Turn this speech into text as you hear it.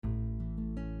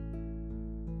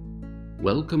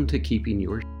Welcome to Keeping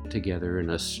Your Together in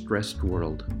a Stressed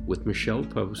World with Michelle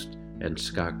Post and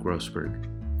Scott Grossberg.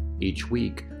 Each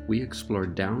week, we explore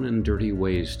down and dirty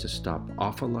ways to stop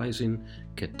awfulizing,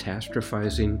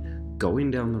 catastrophizing,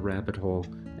 going down the rabbit hole,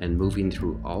 and moving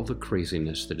through all the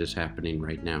craziness that is happening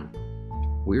right now.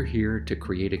 We're here to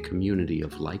create a community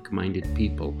of like-minded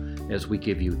people as we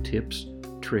give you tips,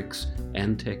 tricks,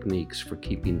 and techniques for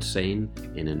keeping sane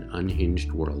in an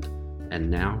unhinged world. And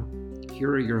now,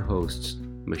 here are your hosts,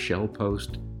 Michelle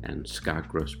Post and Scott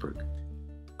Grossberg.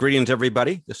 Greetings,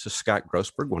 everybody. This is Scott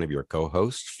Grossberg, one of your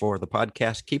co-hosts for the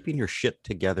podcast, Keeping Your Shit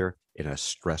Together in a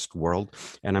Stressed World.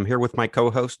 And I'm here with my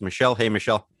co-host, Michelle. Hey,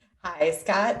 Michelle. Hi,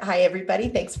 Scott. Hi, everybody.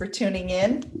 Thanks for tuning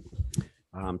in.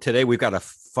 Today, we've got a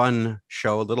fun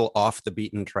show, a little off the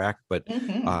beaten track, but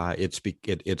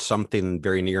it's something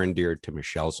very near and dear to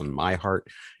Michelle's and my heart.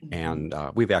 And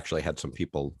we've actually had some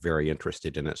people very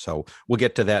interested in it. So we'll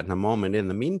get to that in a moment. In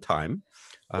the meantime,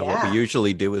 what we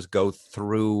usually do is go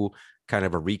through kind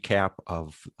of a recap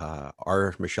of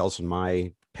Michelle's and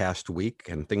my past week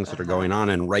and things that are going on.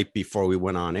 And right before we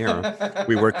went on air,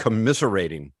 we were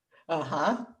commiserating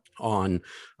on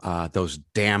those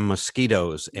damn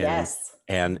mosquitoes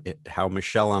and how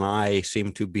Michelle and I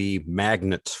seem to be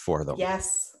magnets for them.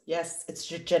 Yes. It's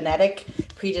your genetic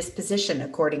predisposition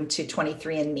according to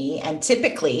 23andMe. And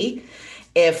typically,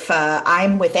 if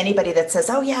I'm with anybody that says,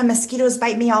 oh yeah, mosquitoes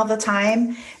bite me all the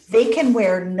time, they can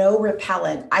wear no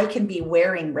repellent. I can be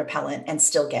wearing repellent and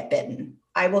still get bitten.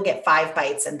 I will get 5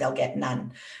 bites and they'll get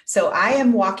none. So I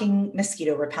am walking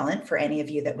mosquito repellent for any of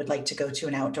you that would like to go to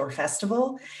an outdoor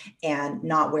festival and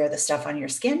not wear the stuff on your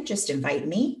skin. Just invite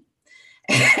me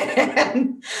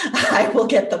and I will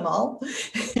get them all.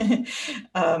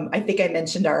 I think I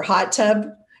mentioned our hot tub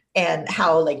and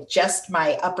how just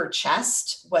my upper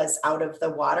chest was out of the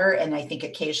water and I think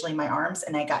occasionally my arms,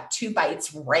 and I got 2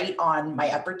 bites right on my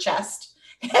upper chest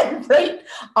and right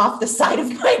off the side of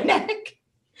my neck.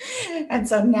 And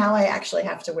so now I actually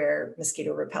have to wear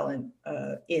mosquito repellent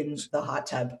in the hot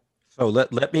tub. So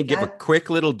let me give a quick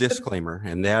little disclaimer,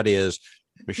 and that is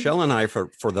Michelle and I, for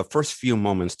the first few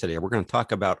moments today, we're going to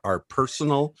talk about our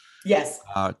personal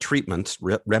treatments,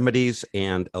 remedies,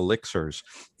 and elixirs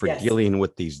for dealing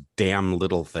with these damn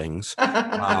little things.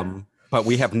 But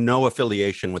we have no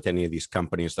affiliation with any of these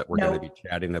companies that we're going to be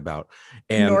chatting about.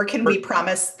 And nor can we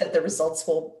promise that the results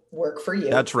will work for you.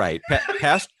 That's right.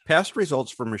 Past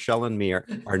results for Michelle and me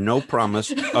are no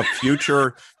promise of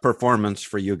future performance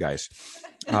for you guys.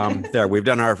 There, we've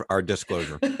done our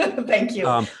disclosure. Thank you.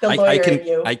 The lawyer in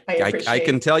you. I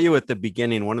can tell you at the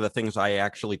beginning, one of the things I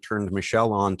actually turned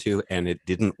Michelle on to, and it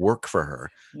didn't work for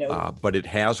her, but it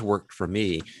has worked for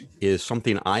me, is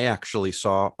something I actually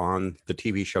saw on the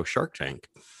TV show Shark Tank.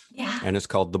 Yeah. And it's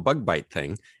called the bug bite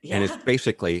thing. Yeah. And it's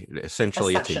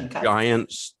essentially it's a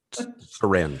giant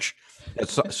syringe.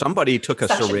 Somebody took a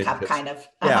syringe, cup, kind of.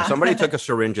 Somebody took a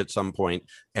syringe at some point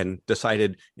and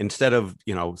decided, instead of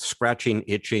scratching,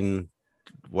 itching,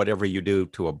 whatever you do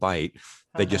to a bite,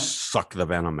 they just suck the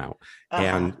venom out.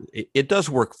 And it does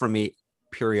work for me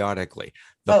periodically.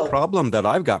 The problem that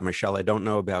I've got, Michelle, I don't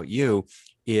know about you,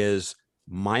 is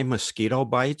my mosquito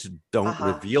bites don't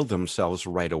reveal themselves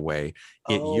right away.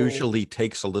 It usually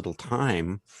takes a little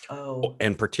time.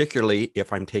 And particularly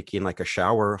if I'm taking like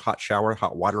a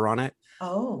hot water on it,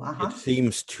 it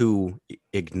seems to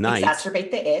ignite.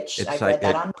 Exacerbate the itch. I read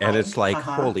that online. And it's like,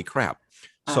 holy crap.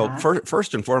 So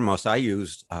first and foremost, I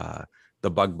used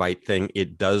the bug bite thing.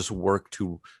 It does work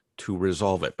to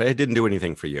resolve it, but it didn't do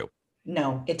anything for you.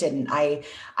 No, it didn't. I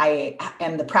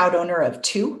am the proud owner of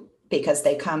 2. Because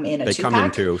they come in a 2-pack. They come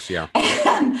in 2s, yeah.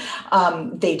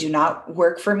 And they do not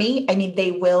work for me. I mean,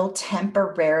 they will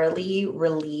temporarily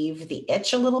relieve the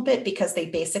itch a little bit because they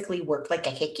basically work like a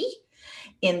hickey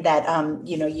in that,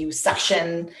 you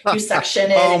suction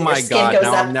it and your skin goes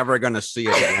up. I'm never going to see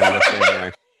it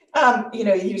again.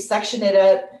 You suction it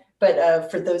up.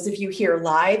 But for those of you here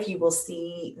live, you will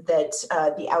see that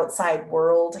the outside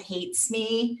world hates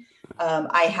me.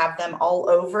 I have them all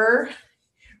over.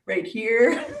 Right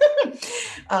here.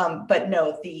 But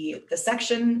no, the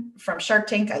section from Shark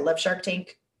Tank, I love Shark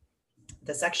Tank.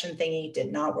 The section thingy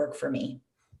did not work for me.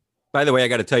 By the way, I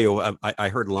got to tell you, I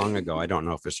heard long ago, I don't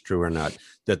know if it's true or not,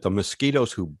 that the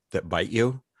mosquitoes that bite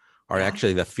you are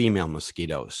actually the female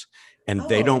mosquitoes. And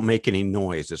they don't make any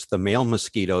noise. It's the male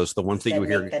mosquitoes, the ones that you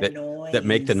hear that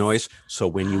make the noise. So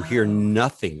when you hear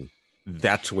nothing,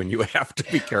 that's when you have to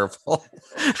be careful.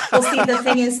 Well, see, the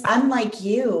thing is, unlike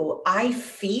you, I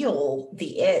feel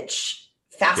the itch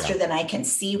faster than I can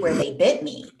see where they bit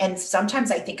me. And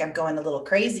sometimes I think I'm going a little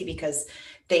crazy because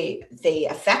they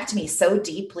affect me so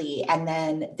deeply, and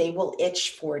then they will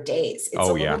itch for days. It's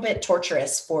a little bit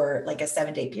torturous for like a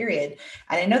 7-day period.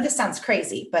 And I know this sounds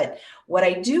crazy, but what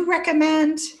I do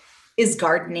recommend is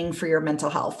gardening for your mental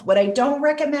health. What I don't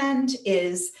recommend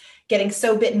is getting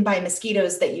so bitten by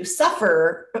mosquitoes that you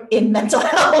suffer in mental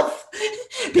health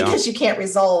because you can't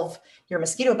resolve your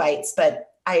mosquito bites. But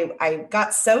I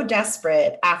got so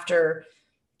desperate after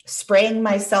spraying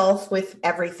myself with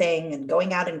everything and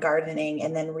going out and gardening,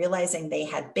 and then realizing they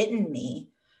had bitten me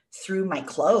through my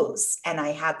clothes. And I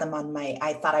had them on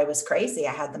I thought I was crazy.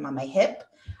 I had them on my hip.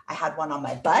 I had one on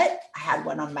my butt. I had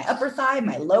one on my upper thigh,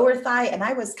 my lower thigh, and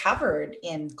I was covered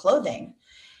in clothing.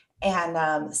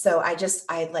 And so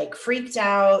I like freaked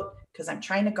out because I'm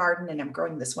trying to garden and I'm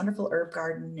growing this wonderful herb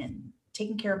garden and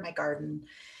taking care of my garden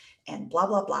and blah,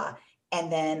 blah, blah.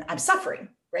 And then I'm suffering,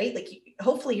 right? Like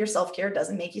hopefully your self-care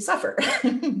doesn't make you suffer.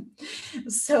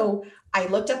 So I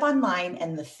looked up online,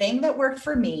 and the thing that worked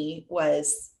for me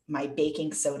was my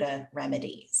baking soda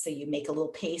remedy. So you make a little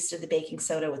paste of the baking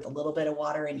soda with a little bit of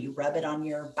water and you rub it on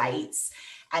your bites.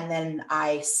 And then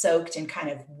I soaked in kind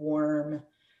of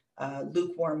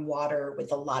lukewarm water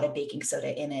with a lot of baking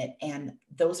soda in it. And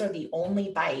those are the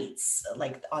only bites,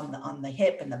 like on the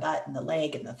hip and the butt and the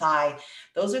leg and the thigh.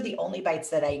 Those are the only bites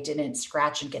that I didn't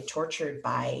scratch and get tortured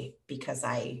by because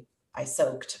I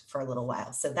soaked for a little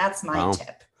while. So that's my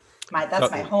tip. That's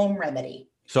my home remedy.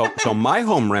 So my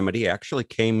home remedy actually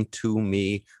came to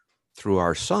me through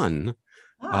our son.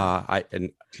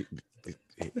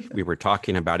 We were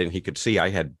talking about it, and he could see I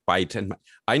had bites, and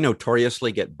I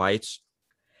notoriously get bites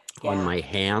on my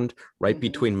hand, right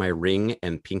between my ring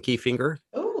and pinky finger.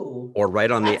 Ooh, or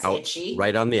right on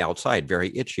the outside,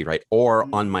 very itchy, right? Or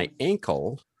on my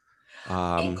ankle.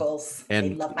 Ankles.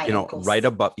 And love my ankles. right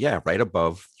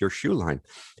above your shoe line.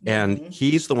 And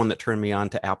he's the one that turned me on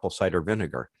to apple cider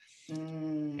vinegar.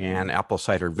 And apple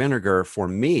cider vinegar for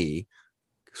me,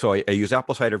 so I use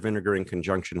apple cider vinegar in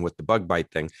conjunction with the bug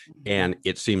bite thing, and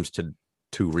it seems to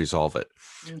resolve it.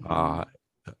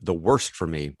 The worst for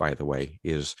me, by the way,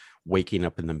 is waking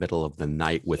up in the middle of the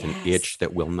night with an itch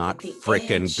that will not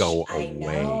frickin' go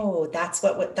away. Oh, that's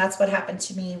what happened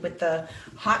to me with the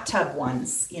hot tub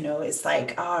ones. It's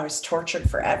like, I was tortured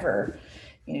forever.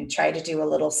 Try to do a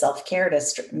little self-care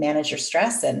to manage your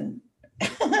stress and.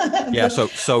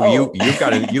 You've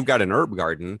got an herb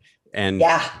garden, and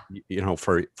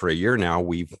for a year now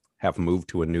we have moved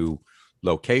to a new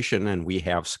location, and we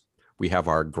have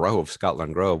our grove,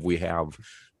 Scotland Grove. We have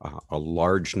a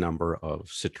large number of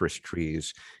citrus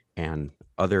trees and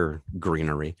other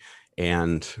greenery,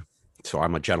 and so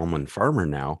I'm a gentleman farmer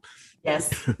now.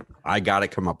 Yes, I got to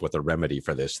come up with a remedy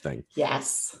for this thing.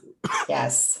 Yes.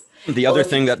 The other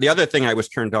thing I was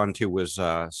turned on to was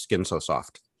Skin So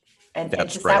Soft. And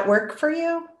does that work for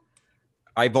you?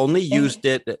 I've only used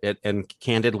it, and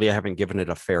candidly, I haven't given it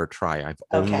a fair try. I've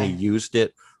only used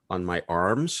it on my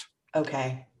arms.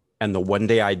 Okay. And the one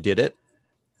day I did it,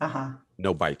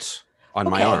 no bites on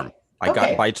my arm. I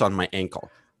got bites on my ankle.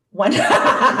 You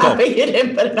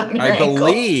didn't put it on your ankle.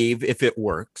 Believe if it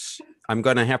works, I'm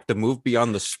going to have to move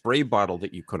beyond the spray bottle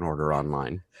that you can order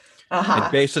online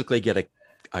and basically get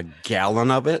a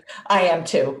gallon of it. I am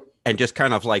too. And just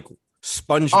kind of like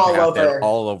sponge bath it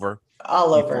all over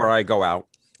before I go out.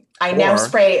 I now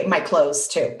spray my clothes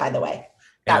too, by the way.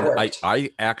 That worked. I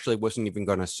actually wasn't even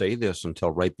going to say this until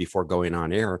right before going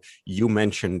on air. You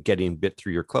mentioned getting bit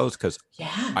through your clothes, because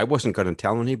I wasn't going to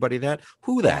tell anybody that.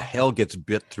 Who the hell gets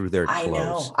bit through their clothes? I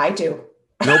know. I do.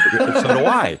 No, so do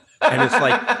I. And it's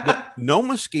like no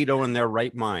mosquito in their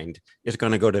right mind is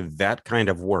going to go to that kind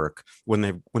of work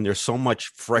when there's so much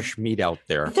fresh meat out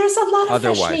there. There's a lot of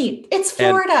fresh meat. It's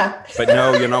Florida. But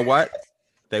no, you know what?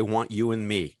 They want you and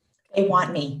me. They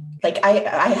want me. Like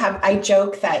I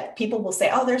joke that people will say,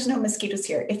 "Oh, there's no mosquitoes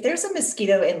here." If there's a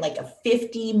mosquito in like a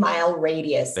 50-mile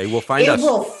radius, they will find us. It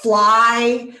will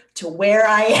fly to where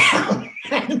I am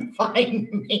and find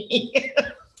me.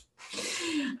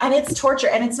 And it's torture.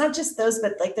 And it's not just those,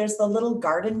 but like there's the little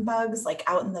garden bugs like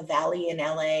out in the valley in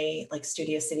LA, like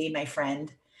Studio City, my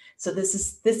friend. So this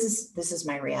is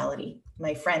my reality.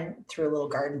 My friend threw a little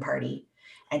garden party,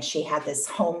 and she had this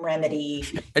home remedy.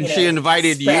 And she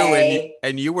invited spray. You,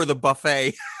 and you were the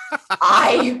buffet.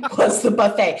 I was the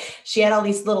buffet. She had all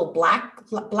these little black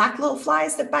little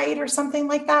flies that bite or something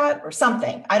like that, or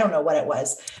something. I don't know what it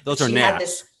was. Those are gnats. She had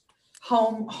this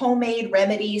homemade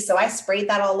remedy. So I sprayed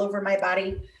that all over my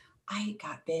body. I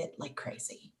got bit like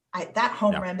crazy. That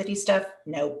home remedy stuff,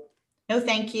 no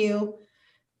thank you.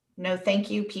 No thank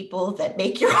you, people that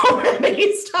make your home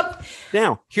remedy stuff.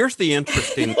 Now, here's the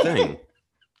interesting thing.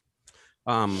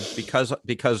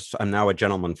 Because I'm now a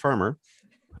gentleman farmer,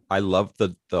 I love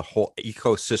the whole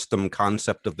ecosystem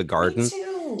concept of the garden Me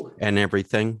too. and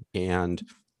everything. And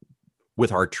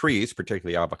with our trees,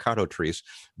 particularly avocado trees,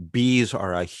 bees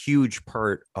are a huge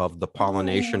part of the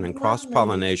pollination and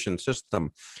cross-pollination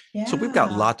system. So we've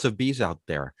got Yeah. lots of bees out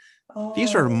there.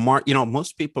 These are Oh,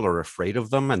 most people are afraid of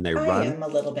them and they I run. am a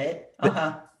little bit. But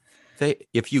Uh-huh.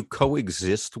 if you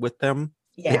coexist with them,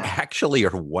 they Yeah. actually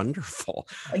are wonderful.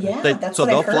 Yeah, that's So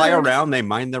what I've they'll fly heard. around, they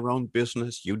mind their own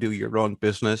business. You do your own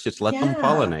business. Just let them Yeah.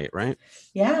 pollinate, right?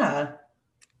 Yeah.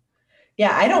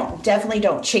 Yeah, I definitely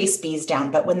don't chase bees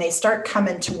down, but when they start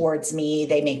coming towards me,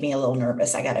 they make me a little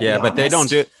nervous. I gotta be Yeah, but they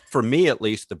don't honest. do, for me at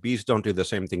least, the bees don't do the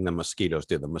same thing the mosquitoes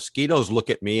do. The mosquitoes look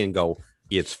at me and go,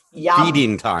 it's Yum.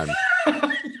 feeding time.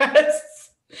 Yes.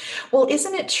 Well,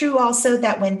 isn't it true also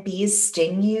that when bees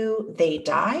sting you, they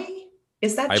die?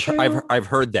 Is that true? I've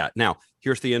heard that. Now,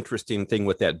 here's the interesting thing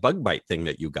with that bug bite thing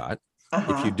that you got. If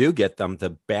you Uh-huh. do get them,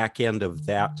 the back end of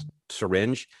that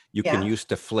syringe you can Yeah. use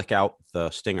to flick out the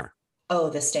stinger. Oh,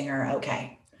 the stinger.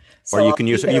 Okay. Or So I'll keep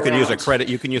it around.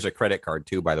 you can use a credit card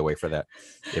too, by the way, for that.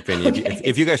 If any of you, if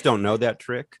Okay. you guys don't know that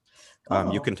trick, you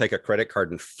Oh, can take a credit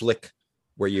card and flick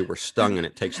where you were stung and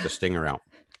it takes the stinger out.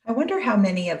 I wonder how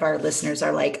many of our listeners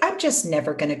are like, I'm just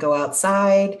never going to go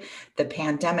outside. The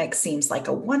pandemic seems like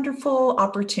a wonderful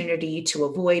opportunity to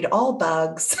avoid all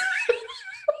bugs.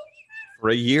 For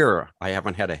a year, I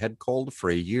haven't had a head cold. For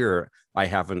a year, I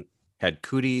haven't had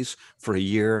cooties. For a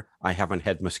year, I haven't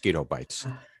had mosquito bites.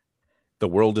 The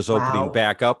world is opening Wow.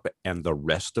 back up, and the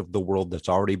rest of the world that's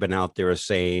already been out there is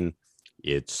saying,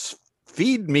 it's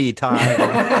feed me time.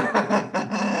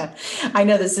 I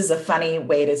know this is a funny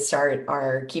way to start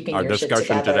our keeping Our your shit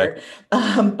discussion today.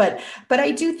 together. But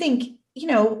I do think,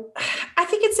 I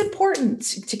think it's important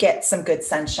to get some good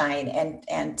sunshine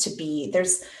and to be,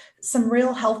 there's some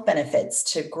real health benefits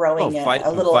to growing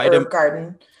a little herb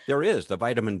garden. There is the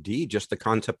vitamin D, just the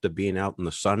concept of being out in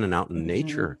the sun and out in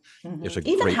nature is a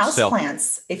Even great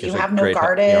houseplants, if you is a have no great,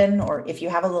 garden or if you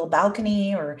have a little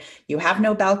balcony or you have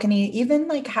no balcony, even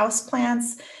like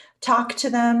houseplants, talk to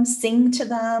them, sing to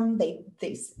them. They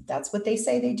that's what they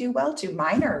say they do well too.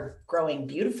 Mine are growing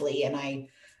beautifully and I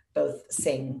both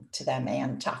sing to them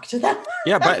and talk to them.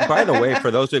 yeah. By the way,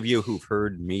 for those of you who've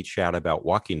heard me chat about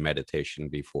walking meditation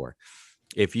before,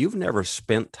 if you've never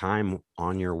spent time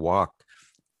on your walk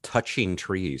touching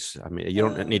trees, I mean, you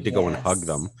don't need to go and hug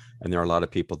them, and there are a lot of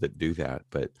people that do that,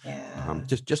 but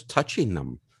just touching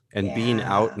them and being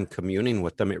out and communing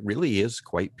with them, it really is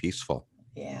quite peaceful.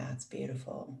 Yeah, it's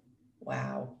beautiful.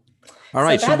 Wow. All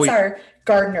right, so that's our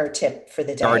gardener tip for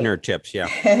the day. Gardener tips,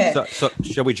 yeah. So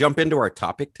shall we jump into our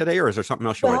topic today, or is there something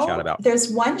else you want to chat about?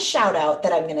 There's one shout out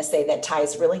that I'm going to say that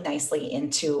ties really nicely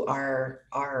into our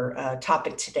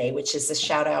topic today, which is a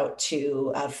shout out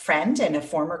to a friend and a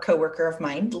former coworker of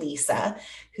mine, Lisa,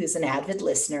 who's an avid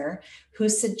listener, who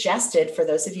suggested, for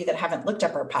those of you that haven't looked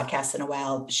up our podcast in a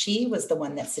while, she was the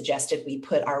one that suggested we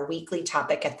put our weekly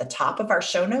topic at the top of our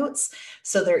show notes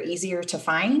so they're easier to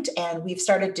find. And we've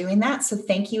started doing that. So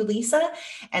thank you, Lisa.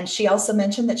 And she also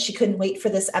mentioned that she couldn't wait for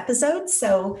this episode.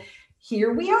 So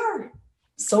here we are,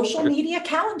 social media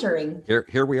calendaring.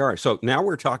 Here we are. So now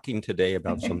we're talking today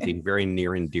about something very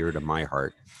near and dear to my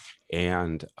heart.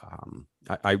 And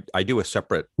I do a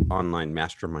separate online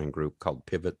mastermind group called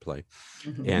Pivot Play.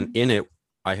 And in it,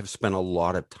 I have spent a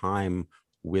lot of time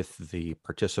with the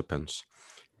participants,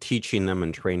 teaching them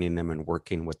and training them and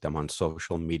working with them on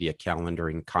social media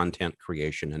calendaring, content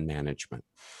creation, and management.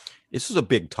 This is a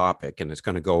big topic, and it's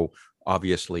going to go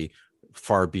obviously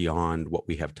far beyond what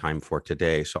we have time for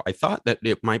today. So I thought that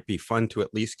it might be fun to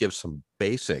at least give some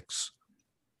basics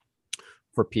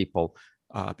for people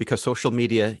because social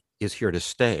media is here to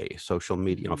stay. Social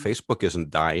media, Facebook isn't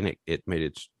dying. It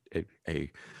made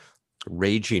a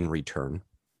raging return.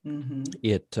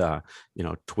 It,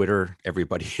 Twitter,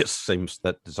 everybody seems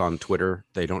that is on Twitter.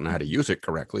 They don't know how to use it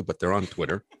correctly, but they're on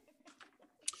Twitter.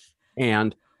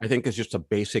 And I think it's just a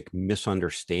basic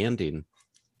misunderstanding,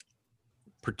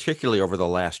 particularly over the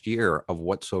last year, of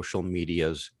what social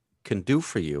medias can do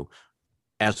for you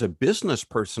as a business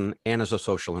person and as a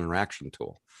social interaction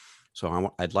tool.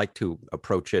 So I'd like to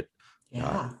approach it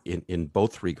in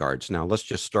both regards. Now, let's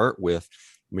just start with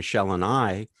Michelle and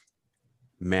I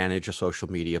manage a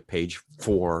social media page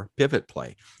for Pivot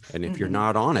Play. And if you're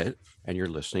not on it and you're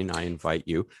listening, I invite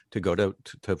you to go to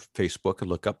Facebook and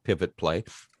look up Pivot Play,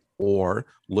 or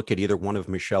look at either one of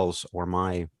Michelle's or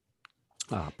my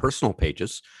personal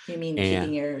pages. You mean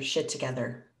keeping your shit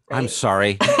together? I'm right?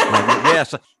 sorry.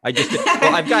 Yes, I just,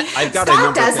 well, I've got a Scott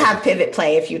number does of have Pivot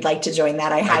Play if you'd like to join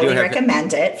that. I I do highly have,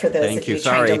 recommend it for those thank of you. you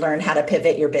trying to Sorry. learn how to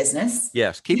pivot your business.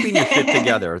 Yes, keeping your shit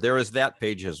together. There is that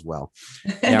page as well.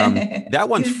 That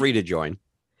one's free to join.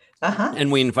 Uh-huh.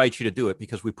 And we invite you to do it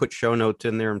because we put show notes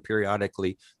in there, and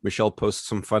periodically Michelle posts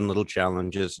some fun little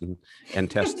challenges and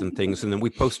tests and things. And then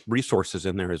we post resources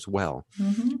in there as well.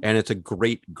 Mm-hmm. And it's a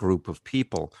great group of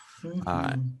people.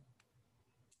 Mm-hmm.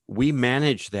 We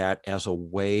manage that as a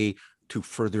way to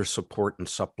further support and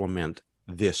supplement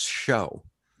this show.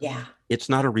 Yeah. It's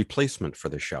not a replacement for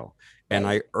the show. Right. And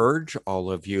I urge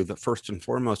all of you that first and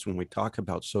foremost, when we talk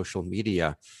about social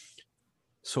media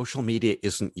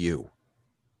isn't you.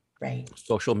 Right.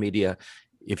 Social media,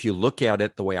 if you look at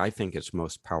it the way I think it's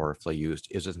most powerfully used,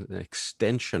 is an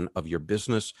extension of your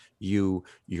business, your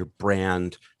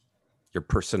brand, your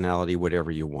personality, whatever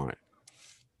you want.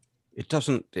 It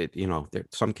doesn't, there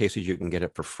some cases you can get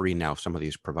it for free now. Some of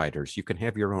these providers, you can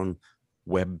have your own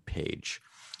web page.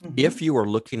 Mm-hmm. If you are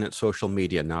looking at social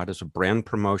media, not as a brand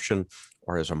promotion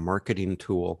or as a marketing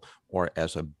tool or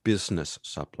as a business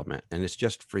supplement, and it's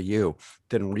just for you,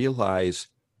 then realize,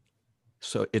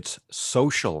 so it's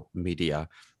social media,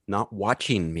 not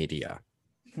watching media.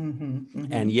 Mm-hmm,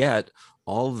 mm-hmm. And yet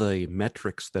all the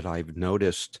metrics that I've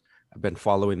noticed, I've been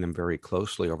following them very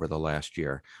closely over the last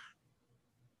year.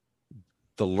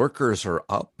 The lurkers are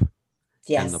up,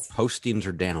 yes, and the postings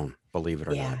are down, believe it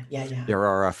or not. Yeah. There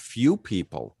are a few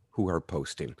people who are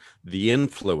posting, the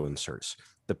influencers,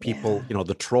 the people,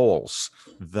 the trolls,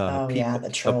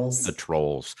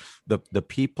 the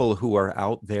people who are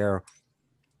out there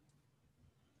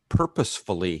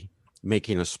purposefully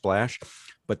making a splash.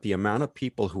 But the amount of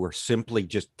people who are simply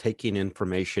just taking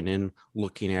information in,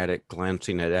 looking at it,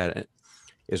 glancing at it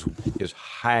is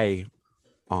high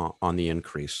on the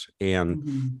increase. And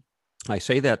mm-hmm. I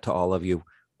say that to all of you.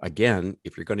 Again,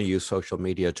 if you're going to use social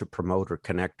media to promote or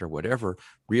connect or whatever,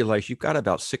 realize you've got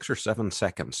about 6 or 7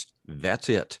 seconds. That's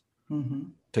it, mm-hmm.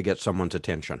 to get someone's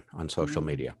attention on social mm-hmm.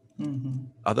 media. Mm-hmm.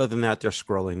 Other than that, they're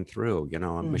scrolling through,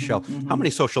 mm-hmm. Michelle, mm-hmm. how many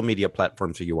social media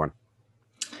platforms are you on?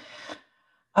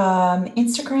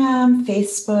 Instagram,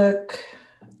 Facebook,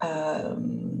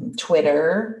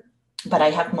 Twitter, but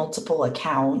I have multiple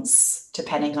accounts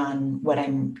depending on what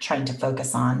I'm trying to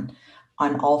focus on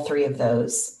all 3 of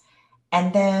those.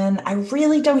 And then I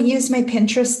really don't use my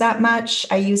Pinterest that much.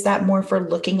 I use that more for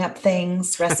looking up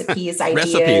things, recipes,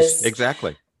 ideas. Recipes,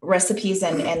 exactly. Recipes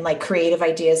and like creative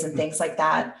ideas and things like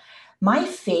that. My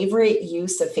favorite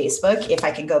use of Facebook, if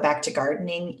I can go back to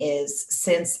gardening, is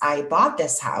since I bought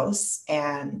this house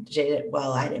and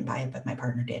I didn't buy it, but my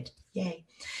partner did. Yay.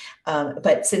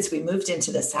 But since we moved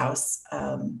into this house,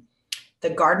 the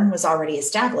garden was already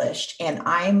established, and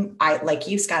I like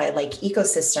you, Scott, I like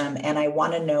ecosystem, and I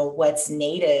want to know what's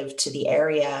native to the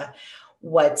area,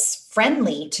 what's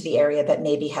friendly to the area that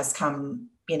maybe has come,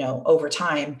 over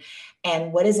time,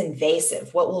 and what is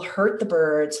invasive, what will hurt the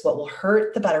birds, what will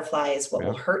hurt the butterflies, what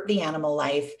will hurt the animal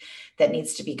life that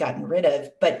needs to be gotten rid of.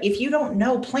 But if you don't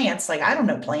know plants, like I don't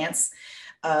know plants,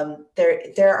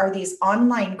 there are these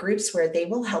online groups where they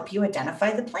will help you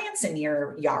identify the plants in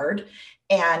your yard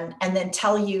and then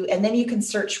tell you, and then you can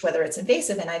search whether it's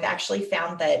invasive. And I've actually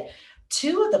found that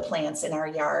 2 of the plants in our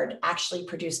yard actually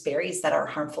produce berries that are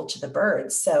harmful to the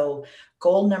birds. So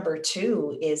goal number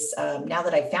 2 is now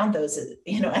that I found those,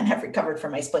 and I've recovered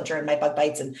from my splinter and my bug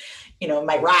bites and,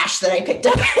 my rash that I picked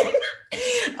up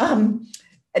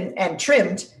and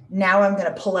trimmed. Now I'm going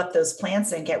to pull up those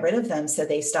plants and get rid of them so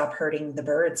they stop hurting the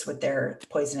birds with their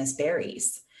poisonous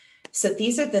berries. So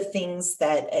these are the things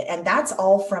and that's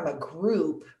all from a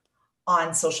group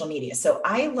on social media. So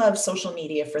I love social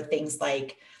media for things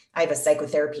like I have a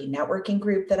psychotherapy networking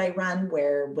group that I run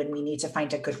where when we need to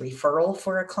find a good referral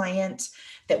for a client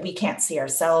that we can't see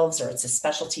ourselves, or it's a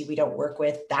specialty we don't work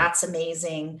with, that's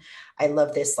amazing. I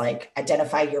love this like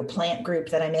identify your plant group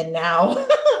that I'm in now.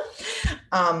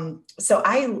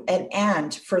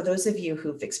 And for those of you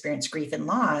who've experienced grief and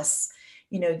loss,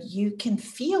 you can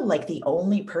feel like the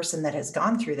only person that has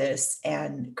gone through this,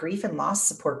 and grief and loss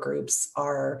support groups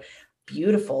are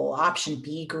beautiful. Option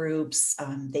B groups.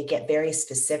 They get very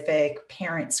specific.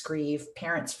 Parents grief,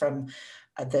 parents from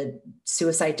the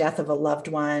suicide death of a loved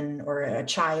one or a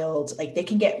child, like they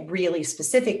can get really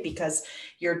specific because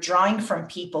you're drawing from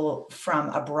people from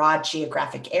a broad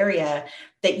geographic area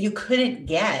that you couldn't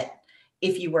get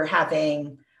if you were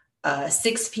having a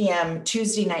 6 p.m.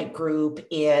 Tuesday night group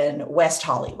in West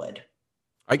Hollywood.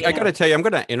 I got to tell you, I'm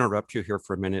going to interrupt you here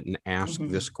for a minute and ask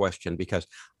this question, because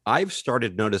I've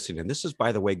started noticing, and this is,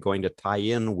 by the way, going to tie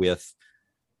in with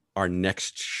our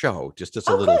next show, just as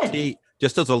a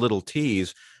little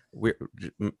tease.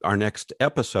 our next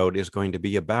episode is going to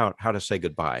be about how to say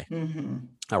goodbye,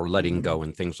 or letting go,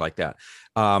 and things like that.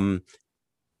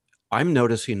 I'm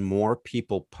noticing more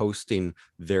people posting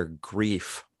their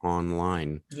grief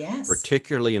online,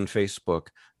 particularly in Facebook,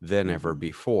 than ever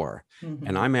before.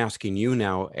 And I'm asking you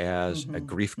now, as a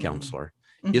grief counselor,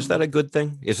 is that a good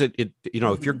thing? Is it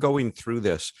if you're going through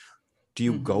this, do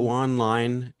you go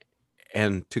online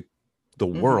and to the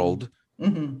world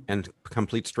and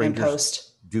complete strangers? And post.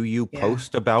 Do you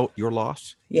post about your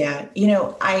loss? Yeah.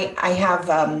 I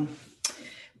have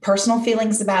personal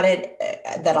feelings about it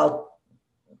that I'll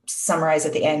summarize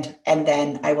at the end. And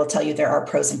then I will tell you there are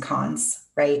pros and cons,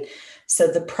 right? So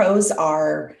the pros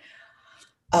are,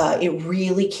 it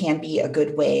really can be a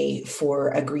good way for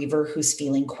a griever who's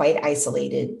feeling quite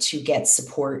isolated to get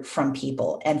support from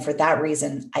people. And for that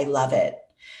reason, I love it.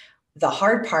 The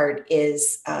hard part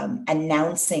is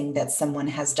announcing that someone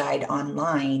has died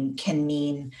online can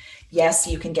mean, yes,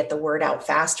 you can get the word out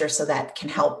faster, so that can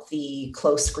help the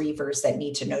close grievers that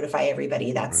need to notify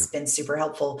everybody. That's been super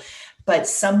helpful. But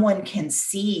someone can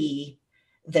see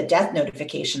the death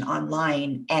notification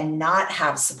online and not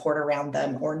have support around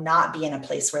them, or not be in a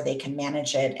place where they can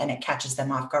manage it, and it catches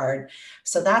them off guard.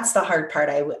 So that's the hard part.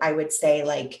 I would say,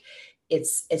 like,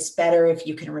 it's better if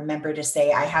you can remember to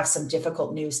say, I have some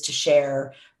difficult news to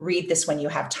share. Read this when you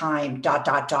have time, ...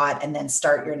 And then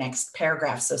start your next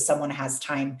paragraph, so someone has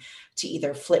time to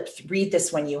either read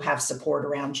this when you have support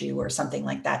around you, or something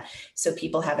like that, so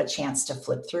people have a chance to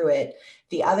flip through it.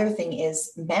 The other thing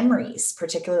is memories,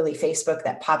 particularly Facebook,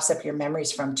 that pops up your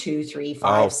memories from 2, 3,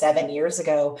 5, 7 years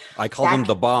ago. I call them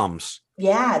the bombs.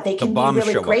 Yeah, they can be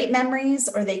really great memories,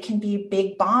 or they can be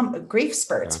big grief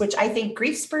spurts, which I think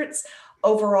grief spurts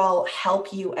overall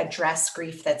help you address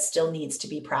grief that still needs to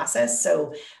be processed.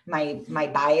 So my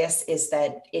bias is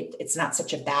that it's not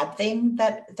such a bad thing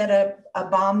that a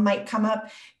bomb might come up.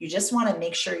 You just want to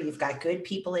make sure you've got good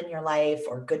people in your life,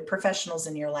 or good professionals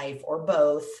in your life, or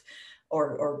both,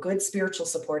 or good spiritual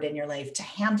support in your life to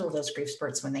handle those grief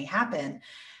spurts when they happen.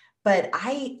 But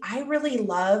I really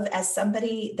love, as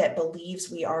somebody that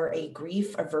believes we are a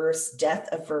grief averse, death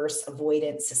averse,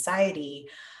 avoidant society,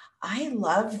 I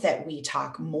love that we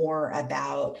talk more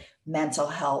about mental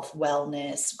health,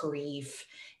 wellness, grief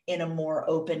in a more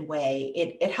open way.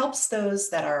 It helps those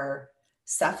that are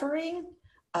suffering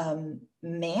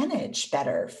manage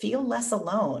better, feel less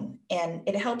alone. And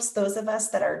it helps those of us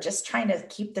that are just trying to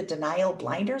keep the denial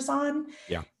blinders on,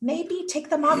 maybe take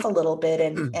them off a little bit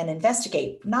and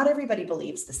investigate. Not everybody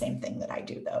believes the same thing that I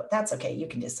do, though. That's okay. You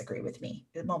can disagree with me.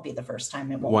 It won't be the first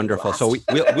time. It won't Wonderful. Be so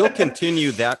we'll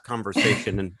continue that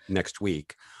conversation next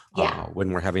week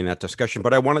when we're having that discussion.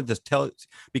 But I wanted to tell,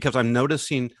 because I'm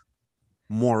noticing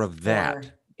more of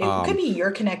that. It could be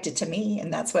you're connected to me,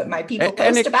 and that's what my people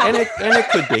post about. And it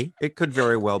could be. It could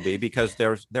very well be, because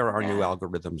there are new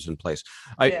algorithms in place.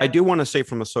 I do want to say,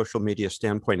 from a social media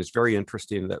standpoint, it's very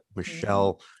interesting that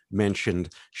Michelle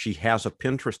mentioned she has a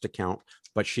Pinterest account,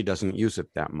 but she doesn't use it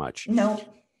that much. No.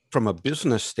 From a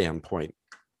business standpoint,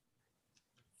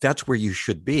 that's where you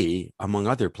should be, among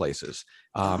other places.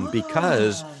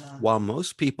 Because while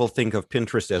most people think of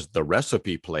Pinterest as the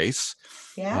recipe place,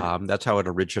 that's how it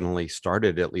originally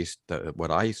started, at least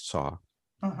what I saw.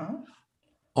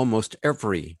 Almost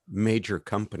every major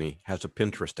company has a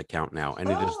Pinterest account now, and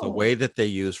it is the way that they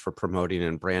use for promoting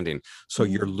and branding. So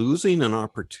you're losing an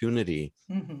opportunity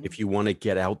if you want to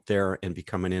get out there and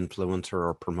become an influencer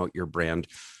or promote your brand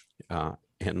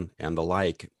and the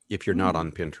like, if you're not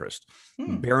on Pinterest.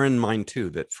 Bear in mind too,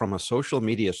 that from a social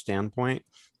media standpoint,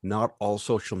 not all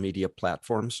social media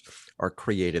platforms are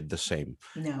created the same.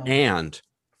 No. And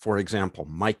for example,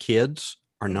 my kids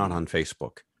are not on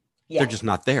Facebook. They're just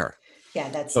not there. Yeah,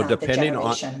 that's so not depending the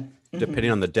generation.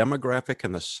 Depending on the demographic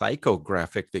and the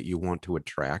psychographic that you want to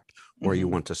attract or you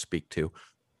want to speak to,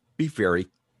 be very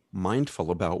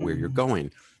mindful about where you're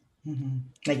going.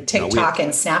 Like TikTok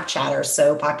and Snapchat are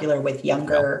so popular with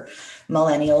younger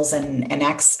millennials and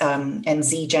X and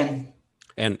Z Gen.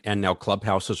 And now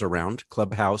Clubhouse is around.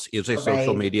 Clubhouse is a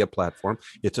social media platform.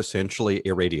 It's essentially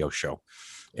a radio show,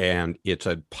 and it's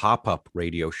a pop-up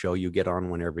radio show you get on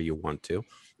whenever you want to.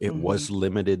 It was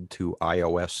limited to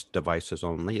iOS devices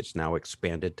only. It's now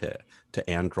expanded to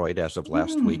Android as of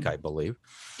last week, I believe.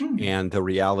 And the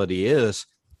reality is,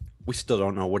 we still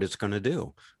don't know what it's going to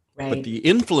do. But the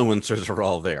influencers are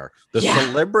all there. The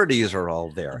celebrities are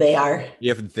all there. They are.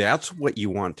 If that's what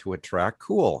you want to attract,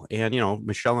 cool. And,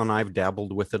 Michelle and I have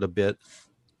dabbled with it a bit.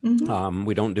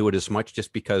 We don't do it as much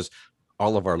just because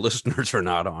all of our listeners are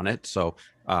not on it. So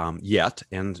yet,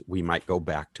 and we might go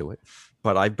back to it.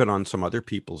 But I've been on some other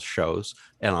people's shows,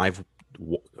 and I've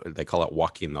they call it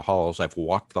walking the halls. I've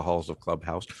walked the halls of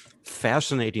Clubhouse.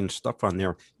 Fascinating stuff on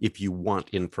there if you want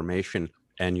information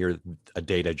and you're a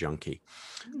data junkie.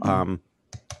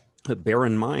 Bear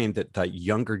in mind that the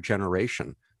younger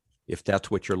generation, if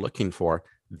that's what you're looking for,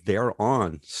 they're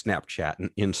on Snapchat and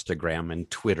Instagram and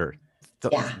Twitter.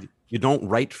 Yeah. You don't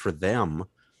write for them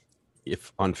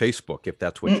if on Facebook, if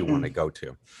that's what you want to go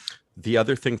to. The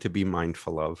other thing to be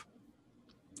mindful of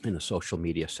in a social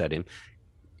media setting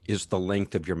is the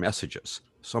length of your messages.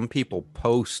 Some people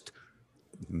post,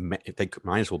 they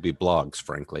might as well be blogs,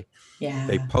 frankly. Yeah.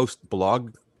 They post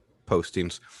blog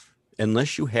postings.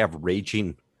 Unless you have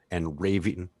raging and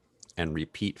raving and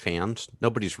repeat fans,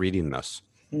 nobody's reading this.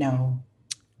 No.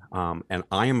 And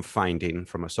I am finding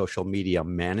from a social media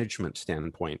management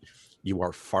standpoint, you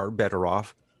are far better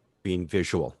off being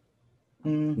visual.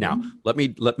 Now, let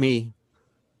me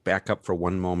back up for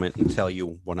one moment and tell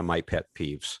you one of my pet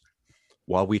peeves.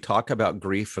 While we talk about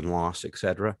grief and loss,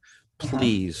 etc.,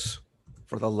 please,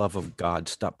 for the love of God,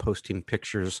 stop posting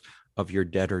pictures of your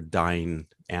dead or dying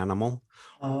animal,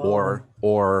 or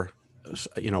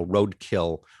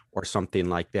roadkill or something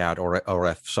like that, or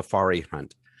a safari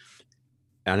hunt.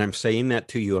 And I'm saying that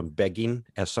to you, I'm begging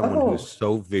as someone who's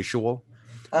so visual,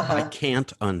 I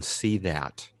can't unsee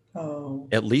that.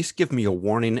 At least give me a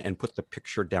warning and put the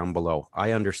picture down below.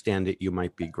 I understand that you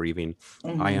might be grieving.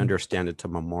 I understand it's a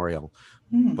memorial.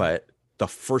 But the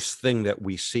first thing that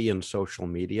we see in social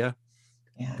media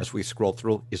as we scroll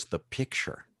through is the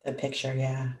picture. The picture,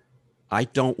 yeah. I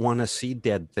don't want to see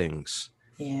dead things.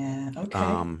 Yeah, okay.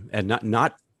 And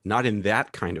not in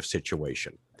that kind of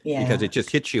situation. Yeah. Because it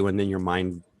just hits you and then your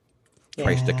mind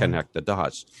tries to connect the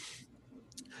dots.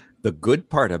 The good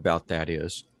part about that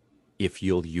is if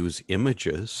you'll use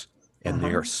images, and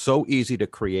they are so easy to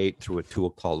create through a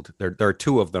tool called, there are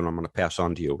two of them I'm going to pass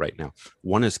on to you right now.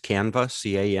 One is Canva,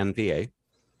 C-A-N-V-A,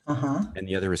 and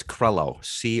the other is Crello,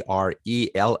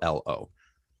 C-R-E-L-L-O.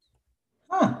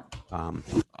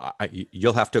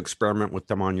 You'll have to experiment with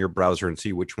them on your browser and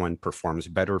see which one performs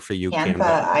better for you. Canva,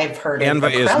 I've heard Canva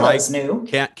of.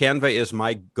 Canva is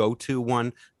my go-to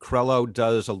one. Crello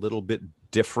does a little bit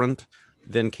different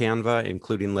than Canva,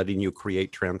 including letting you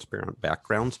create transparent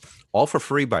backgrounds, all for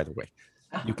free, by the way.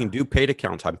 You can do paid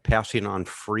accounts. I'm passing on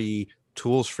free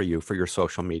tools for you for your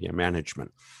social media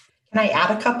management. Can I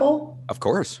add a couple? Of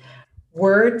course.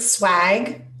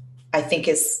 WordSwag, I think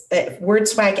is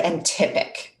WordSwag and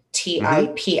Typic,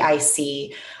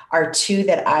 T-I-P-I-C, are two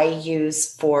that I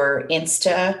use for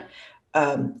Insta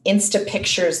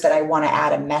pictures that I want to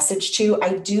add a message to.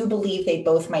 I do believe they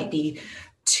both might be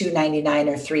 $2.99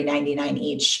 or $3.99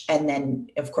 each. And then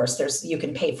of course you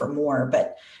can pay for more,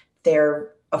 but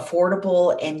they're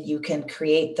affordable and you can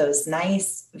create those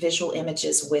nice visual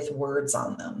images with words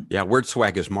on them. Yeah,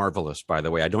 WordSwag is marvelous, by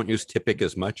the way. I don't use Typic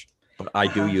as much, but I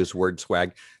do use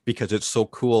WordSwag because it's so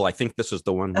cool. I think this is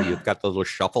the one where you've got the little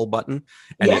shuffle button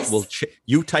and it will,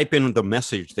 you type in the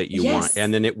message that you want,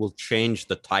 and then it will change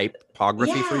the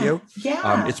typography for you.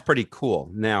 It's pretty cool.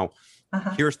 Now,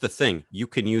 here's the thing. You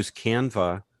can use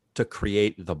Canva to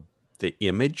create the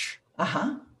image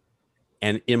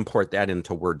and import that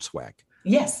into WordSwag.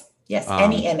 Yes.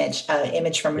 Any image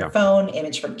from your phone,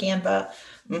 image from Canva.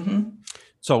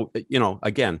 So,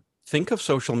 again, think of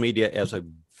social media as a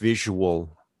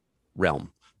visual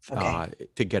realm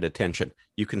to get attention.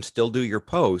 You can still do your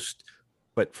post,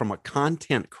 but from a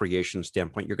content creation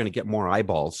standpoint, you're going to get more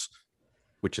eyeballs,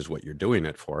 which is what you're doing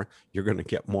it for. You're going to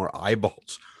get more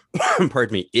eyeballs,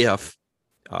 pardon me, if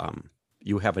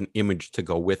you have an image to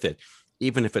go with it,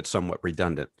 even if it's somewhat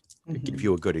redundant. To give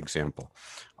you a good example.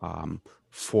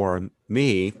 For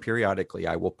me, periodically,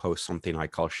 I will post something I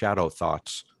call shadow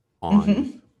thoughts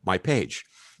on my page.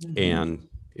 And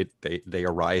they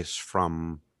arise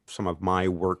from some of my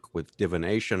work with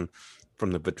divination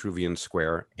from the Vitruvian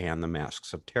Square and the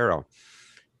Masks of Tarot.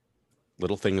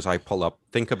 Little things I pull up.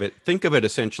 Think of it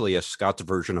essentially as Scott's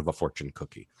version of a fortune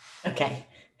cookie. Okay.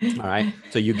 All right.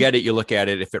 So you get it, you look at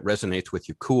it. If it resonates with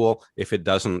you, cool. If it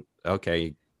doesn't,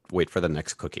 okay, wait for the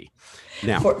next cookie.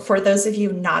 Now, for those of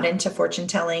you not into fortune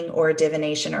telling or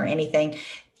divination or anything,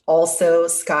 also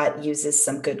Scott uses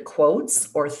some good quotes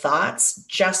or thoughts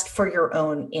just for your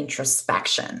own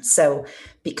introspection. So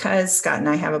because Scott and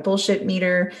I have a bullshit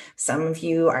meter, some of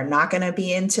you are not going to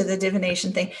be into the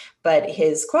divination thing, but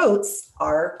his quotes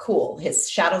are cool. His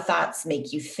shadow thoughts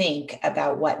make you think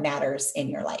about what matters in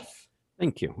your life.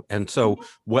 Thank you. And so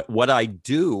what I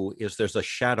do is there's a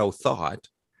shadow thought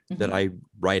that I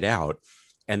write out,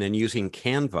 and then using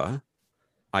Canva,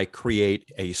 I create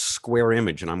a square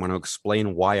image, and I'm going to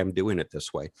explain why I'm doing it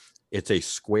this way. It's a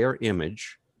square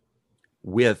image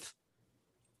with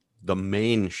the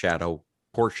main shadow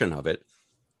portion of it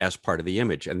as part of the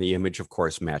image. And the image, of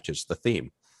course, matches the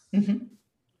theme. Mm-hmm.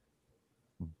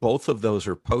 Both of those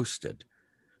are posted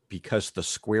because the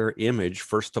square image,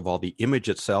 first of all, the image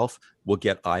itself will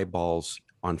get eyeballs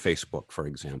on Facebook, for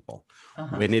example.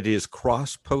 Uh-huh. When it is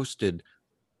cross-posted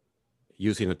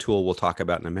using a tool we'll talk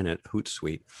about in a minute,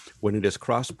 Hootsuite, when it is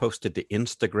cross-posted to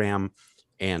Instagram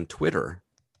and Twitter,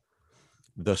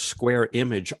 the square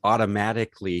image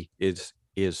automatically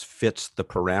fits the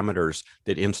parameters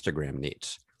that Instagram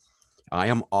needs. I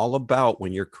am all about,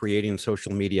 when you're creating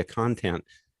social media content,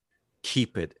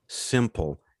 keep it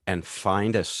simple and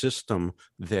find a system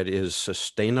that is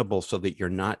sustainable so that you're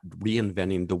not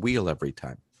reinventing the wheel every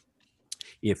time.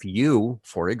 If you,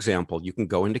 for example, you can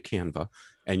go into Canva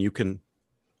and you can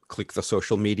click the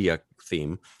social media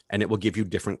theme and it will give you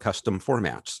different custom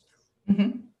formats.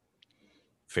 Mm-hmm.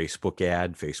 Facebook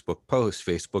ad, Facebook post,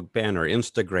 Facebook banner,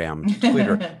 Instagram,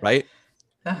 Twitter, right?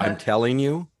 Uh-huh. I'm telling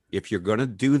you, if you're going to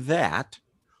do that,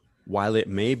 while it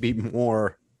may be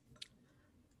more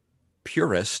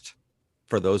purist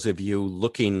for those of you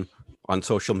looking on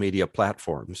social media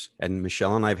platforms, and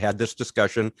Michelle and I've had this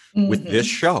discussion with this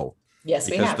show. Yes,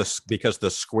 we have. Because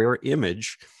the square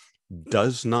image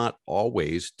does not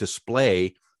always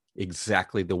display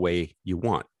exactly the way you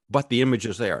want, but the image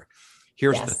is there.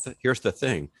 Here's the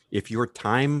thing. If you're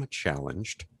time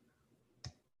challenged,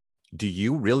 do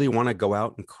you really want to go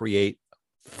out and create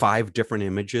 5 different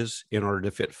images in order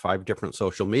to fit 5 different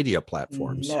social media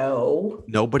platforms? No.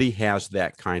 Nobody has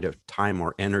that kind of time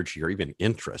or energy or even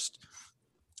interest.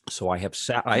 So I have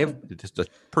just a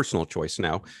personal choice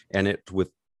now, and it with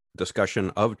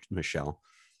discussion of Michelle,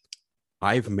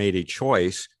 I've made a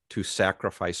choice to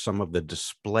sacrifice some of the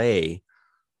display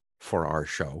for our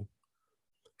show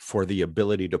for the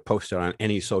ability to post it on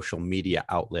any social media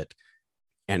outlet,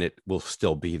 and it will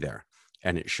still be there.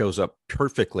 And it shows up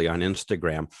perfectly on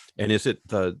Instagram. And is it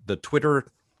the Twitter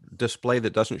display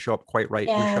that doesn't show up quite right,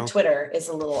 Yeah, Michelle? Twitter is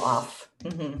a little off.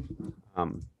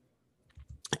 Mm-hmm.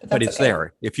 But it's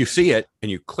there. If you see it and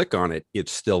you click on it,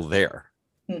 it's still there.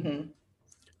 Mm-hmm.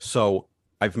 So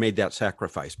I've made that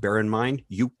sacrifice. Bear in mind,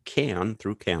 you can,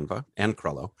 through Canva and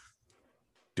Trello,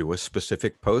 do a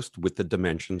specific post with the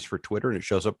dimensions for Twitter, and it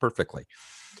shows up perfectly.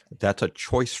 That's a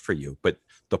choice for you. But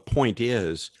the point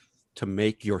is to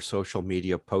make your social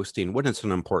media posting, when it's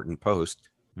an important post,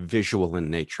 visual in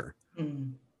nature,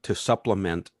 to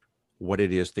supplement what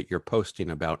it is that you're posting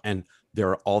about. And there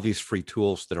are all these free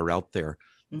tools that are out there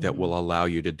that will allow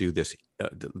you to do this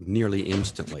nearly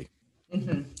instantly.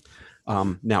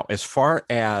 Now, as far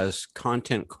as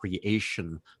content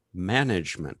creation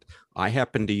management, I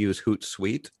happen to use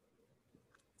Hootsuite.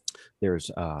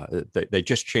 There's they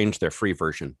just changed their free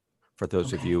version for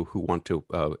those of you who want to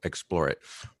explore it.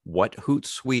 What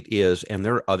Hootsuite is, and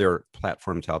there are other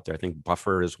platforms out there. I think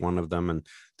Buffer is one of them, and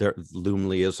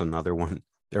Loomly is another one.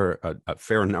 There are a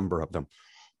fair number of them.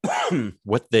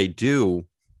 What they do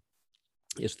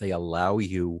is they allow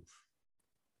you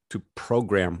to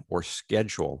program or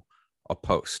schedule a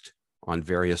post on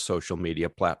various social media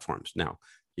platforms. Now,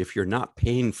 if you're not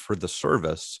paying for the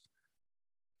service,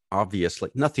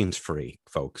 obviously nothing's free,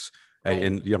 folks. Right.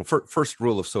 And you know, first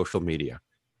rule of social media: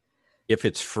 if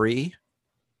it's free,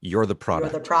 you're the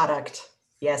product. You're the product.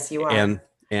 Yes, you are.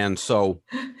 And so,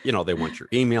 you know, they want your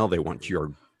email, they want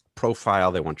your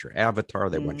profile, they want your avatar,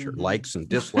 they want your likes and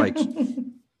dislikes.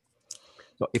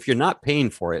 So if you're not paying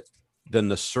for it, then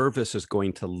the service is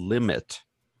going to limit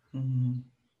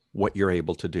what you're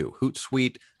able to do.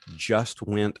 Hootsuite just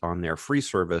went on their free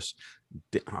service.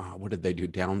 What did they do?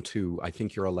 Down to, I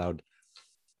think you're allowed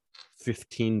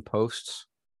 15 posts.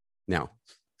 Now,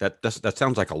 that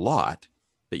sounds like a lot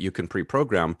that you can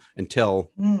pre-program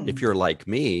until if you're like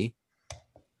me,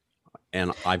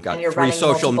 and I've got and 3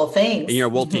 social multiple things, and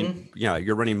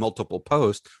you're running multiple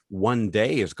posts. One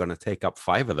day is going to take up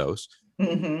 5 of those.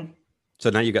 So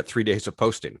now you got 3 days of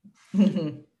posting.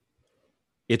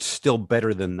 It's still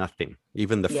better than nothing,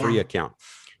 even the free account.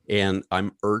 And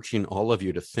I'm urging all of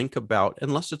you to think about,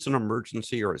 unless it's an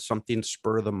emergency or it's something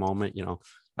spur of the moment, you know,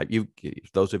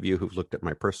 those of you who've looked at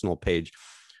my personal page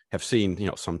have seen, you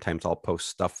know, sometimes I'll post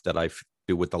stuff that I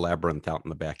do with the labyrinth out in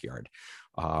the backyard.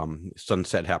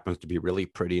 Sunset happens to be really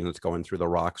pretty and it's going through the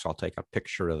rocks. I'll take a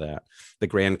picture of that. The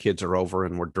grandkids are over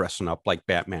and we're dressing up like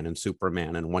Batman and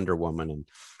Superman and Wonder Woman, and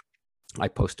I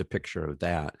post a picture of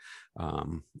that.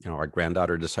 You know, our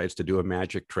granddaughter decides to do a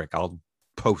magic trick. I'll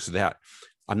post that.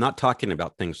 I'm not talking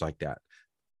about things like that.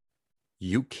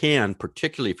 You can,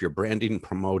 particularly if you're branding,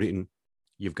 promoting,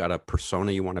 you've got a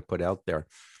persona you want to put out there.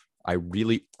 I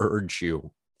really urge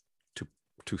you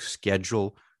to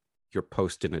schedule your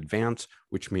post in advance,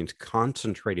 which means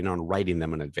concentrating on writing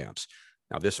them in advance.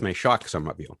 Now, this may shock some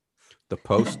of you. The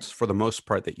posts, for the most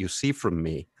part, that you see from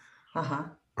me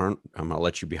aren't, I'm going to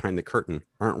let you behind the curtain,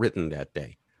 aren't written that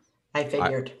day. I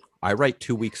figured. I write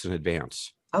 2 weeks in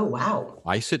advance. Oh, wow.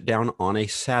 I sit down on a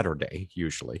Saturday,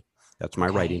 usually. That's my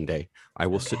writing day. I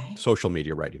will sit, social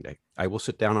media writing day. I will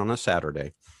sit down on a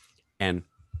Saturday and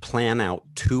plan out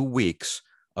 2 weeks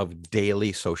of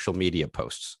daily social media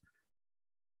posts.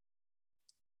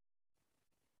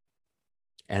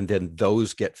 And then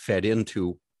those get fed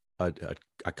into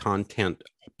a content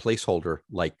placeholder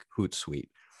like Hootsuite.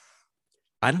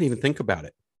 I don't even think about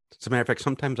it. As a matter of fact,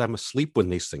 sometimes I'm asleep when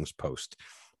these things post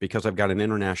because I've got an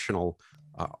international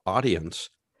audience.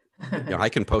 I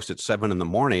can post at 7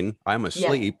 a.m. I'm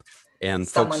asleep, and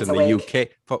folks in the UK,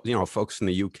 folks in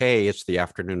the UK, it's the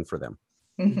afternoon for them.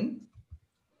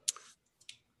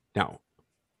 Now,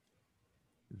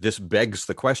 this begs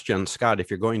the question, Scott,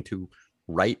 if you're going to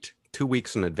write 2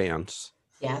 weeks in advance,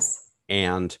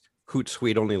 and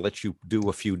Hootsuite only lets you do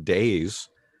a few days,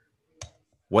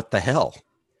 what the hell?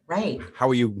 Right. How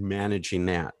are you managing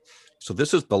that? So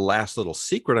this is the last little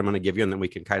secret I'm going to give you, and then we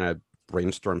can kind of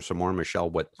brainstorm some more, Michelle,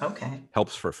 what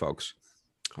helps for folks.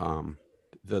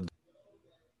 The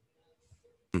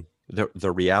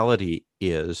reality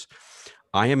is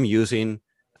I am using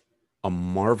a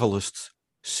marvelous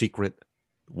secret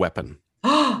weapon.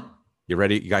 You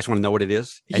ready? You guys want to know what it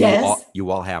is? And yes.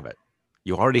 You all have it.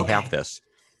 You already have this.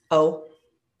 Oh.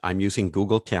 I'm using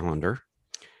Google Calendar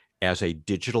as a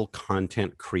digital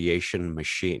content creation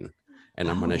machine. And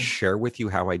I'm going to share with you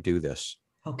how I do this.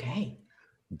 Okay.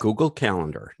 Google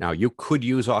Calendar. Now, you could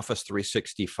use Office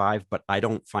 365, but I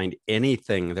don't find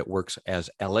anything that works as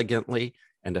elegantly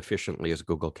and efficiently as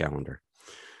Google Calendar.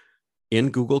 In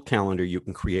Google Calendar, you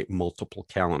can create multiple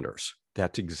calendars.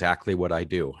 That's exactly what I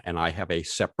do. And I have a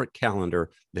separate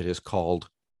calendar that is called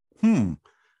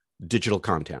digital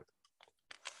content.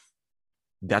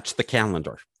 That's the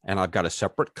calendar. And I've got a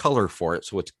separate color for it,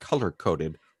 so it's color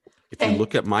coded. If you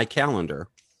look at my calendar,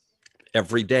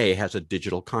 every day has a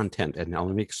digital content. And now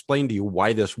let me explain to you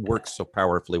why this works so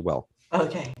powerfully well.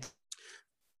 Okay.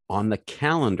 On the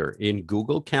calendar, in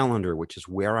Google Calendar, which is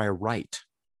where I write,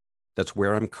 that's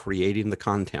where I'm creating the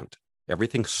content.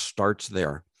 Everything starts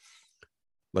there.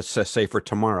 Let's just say for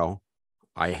tomorrow,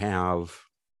 I have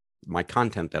my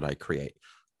content that I create.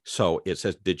 So it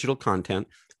says digital content,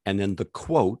 and then the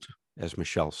quote, as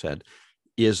Michelle said,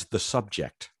 is the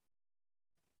subject.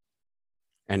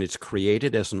 And it's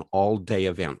created as an all-day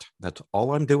event. That's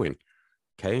all I'm doing.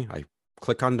 Okay, I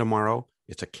click on tomorrow.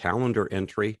 It's a calendar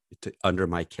entry. It's under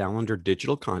my calendar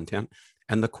digital content,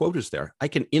 and the quote is there. I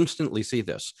can instantly see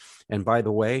this. And by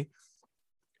the way,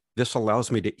 this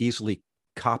allows me to easily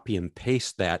copy and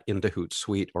paste that into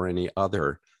Hootsuite or any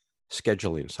other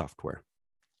scheduling software.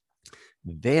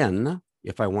 Then,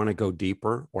 if I want to go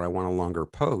deeper or I want a longer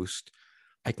post,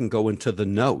 I can go into the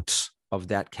notes of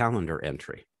that calendar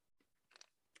entry.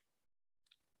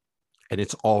 And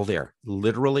it's all there.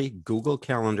 Literally, Google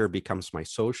Calendar becomes my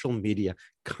social media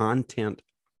content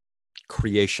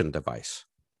creation device.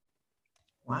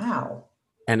 Wow.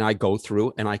 And I go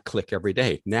through and I click every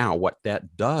day. Now, what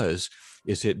that does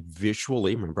is it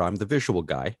visually, remember, I'm the visual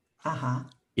guy.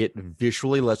 It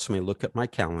visually lets me look at my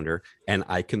calendar, and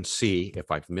I can see if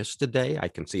I've missed a day. I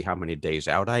can see how many days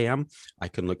out I am. I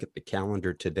can look at the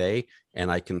calendar today,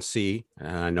 and I can see,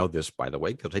 and I know this, by the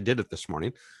way, because I did it this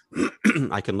morning.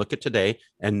 I can look at today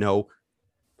and know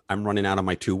I'm running out of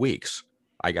my 2 weeks.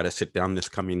 I got to sit down this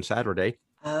coming Saturday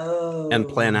and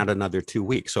plan out another 2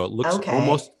 weeks. So it looks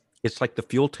almost, it's like the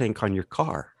fuel tank on your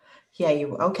car. Yeah,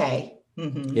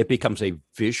 It becomes a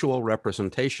visual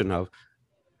representation of,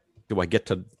 do I get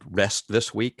to rest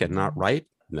this week and not write?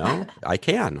 No, I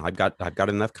can. I've got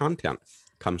enough content.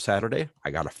 Come Saturday,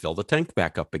 I got to fill the tank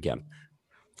back up again.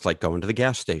 It's like going to the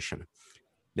gas station.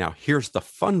 Now, here's the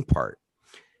fun part.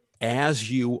 As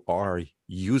you are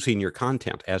using your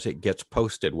content, as it gets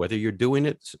posted, whether you're doing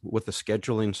it with the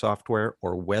scheduling software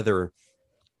or whether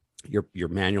you're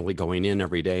manually going in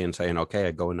every day and saying, okay,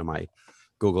 I go into my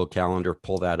Google Calendar,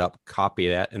 pull that up, copy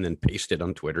that, and then paste it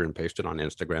on Twitter and paste it on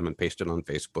Instagram and paste it on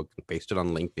Facebook and paste it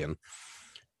on LinkedIn,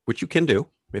 which you can do.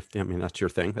 That's your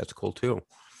thing. That's cool too.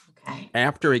 Okay.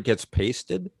 After it gets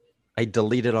pasted, I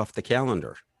delete it off the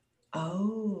calendar.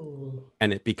 Oh.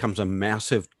 And it becomes a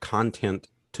massive content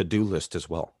to-do list as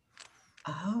well.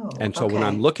 Oh. And so when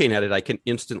I'm looking at it, I can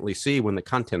instantly see when the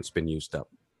content's been used up.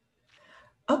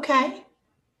 Okay.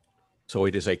 So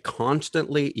it is a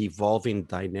constantly evolving,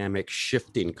 dynamic,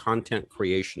 shifting content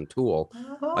creation tool.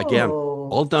 Again,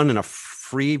 all done in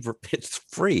it's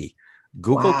free.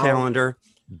 Google Calendar,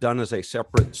 done as a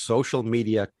separate social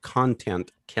media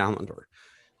content calendar.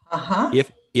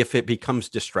 If it becomes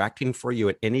distracting for you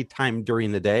at any time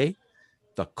during the day,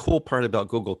 the cool part about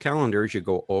Google Calendar is you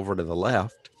go over to the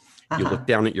left, you look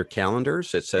down at your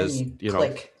calendars, it says,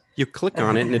 click. You click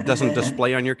on it and it doesn't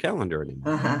display on your calendar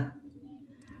anymore.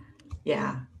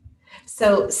 Yeah.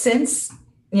 So since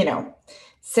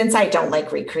I don't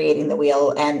like recreating the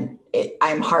wheel and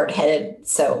I'm hard-headed,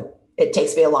 so it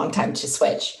takes me a long time to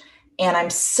switch, and I'm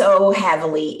so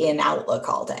heavily in Outlook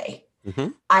all day.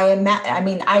 I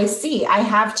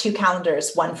have 2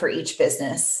 calendars, one for each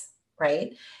business,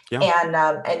 right?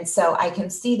 Yeah. And so I can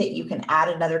see that you can add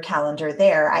another calendar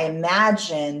there. I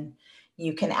imagine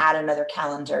you can add another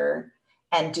calendar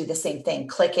and do the same thing.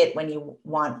 Click it when you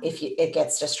want, it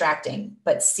gets distracting,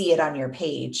 but see it on your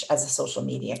page as a social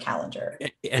media calendar.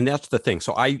 And that's the thing.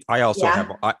 So I also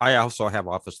have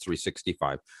Office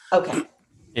 365. Okay.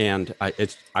 And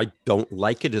I don't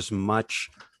like it as much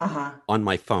on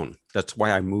my phone. That's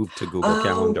why I moved to Google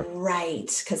Calendar. Right,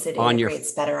 because it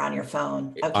integrates better on your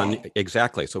phone. Okay.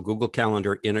 Exactly. So Google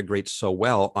Calendar integrates so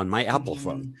well on my Apple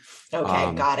phone.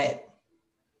 Okay, got it.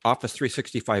 Office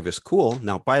 365 is cool.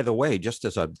 Now, by the way, this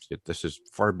is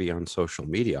far beyond social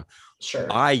media.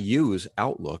 Sure. I use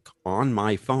Outlook on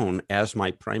my phone as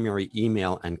my primary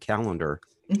email and calendar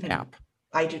app.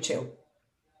 I do too.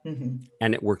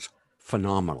 And it works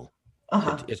phenomenal.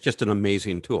 It's just an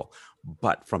amazing tool.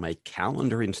 But from a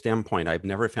calendaring standpoint, I've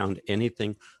never found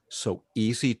anything so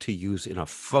easy to use in a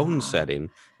phone setting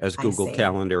as Google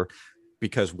Calendar,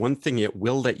 because one thing it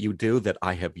will let you do that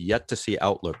I have yet to see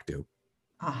Outlook do,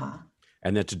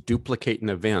 and that's duplicate an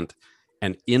event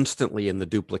and instantly in the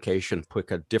duplication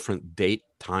put a different date,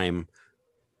 time,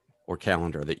 or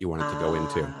calendar that you want it to go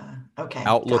into. Okay.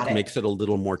 Outlook makes it a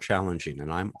little more challenging.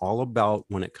 And I'm all about,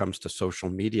 when it comes to social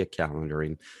media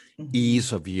calendaring,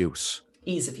 ease of use.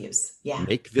 Ease of use. Yeah.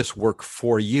 Make this work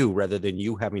for you rather than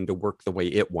you having to work the way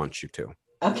it wants you to.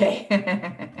 Okay.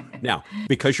 Now,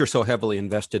 because you're so heavily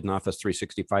invested in Office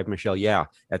 365, Michelle,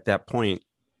 at that point,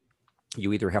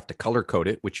 you either have to color code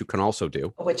it, which you can also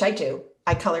do. Which I do.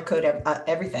 I color code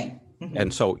everything.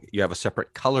 And so you have a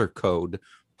separate color code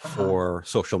for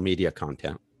social media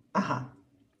content.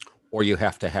 Or you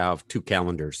have to have 2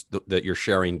 calendars that you're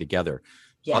sharing together.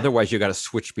 Yeah. Otherwise, you got to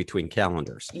switch between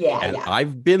calendars. And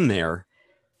I've been there,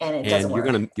 and it doesn't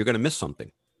work. You're gonna miss something.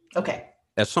 Okay.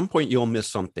 At some point, you'll miss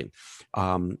something,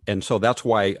 and so that's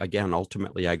why, again,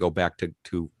 ultimately, I go back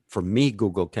to for me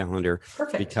Google Calendar.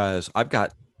 Perfect. Because I've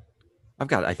got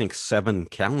I think 7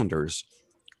 calendars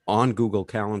on Google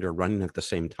Calendar running at the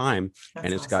same time,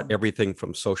 and it's got everything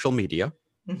from social media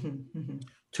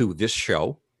to this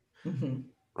show.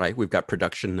 Right. We've got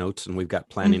production notes and we've got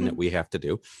planning that we have to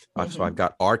do. So I've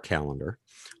got our calendar.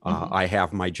 I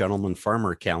have my gentleman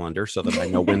farmer calendar so that I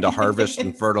know when to harvest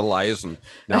and fertilize. And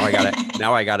now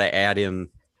I gotta add in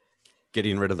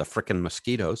getting rid of the frickin'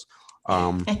 mosquitoes.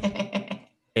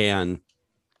 And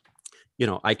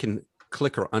I can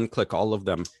click or unclick all of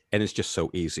them, and it's just so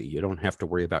easy. You don't have to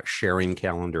worry about sharing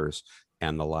calendars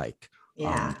and the like.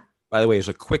 Yeah. By the way, as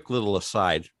a quick little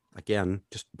aside, again,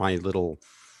 just my little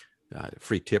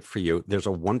free tip for you. There's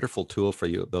a wonderful tool for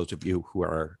you, those of you who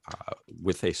are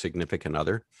with a significant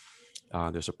other.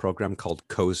 There's a program called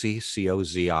Cozy,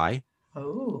 C-O-Z-I,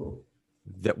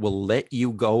 that will let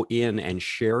you go in and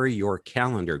share your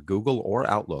calendar, Google or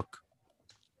Outlook,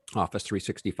 Office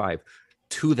 365,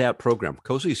 to that program.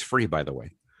 Cozy is free, by the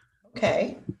way.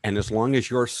 Okay. And as long as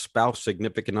your spouse,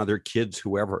 significant other, kids,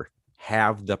 whoever,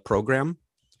 have the program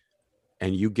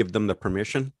and you give them the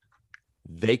permission,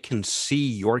 they can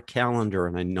see your calendar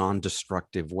in a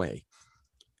non-destructive way.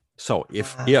 So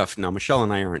if now Michelle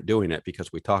and I aren't doing it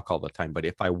because we talk all the time, but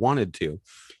if I wanted to,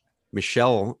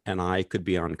 Michelle and I could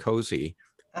be on Cozy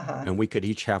and we could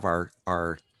each have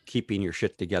our keeping your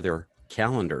shit together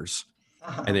calendars,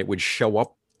 and it would show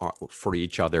up for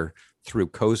each other through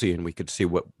Cozy, and we could see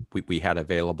what we had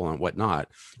available and whatnot.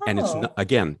 And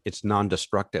it's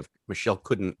non-destructive. Michelle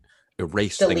couldn't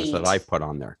erase things that I put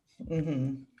on there.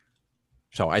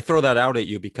 So I throw that out at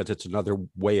you because it's another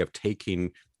way of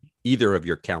taking either of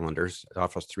your calendars,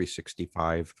 Office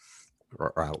 365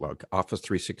 or Outlook, Office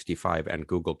 365 and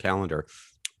Google Calendar,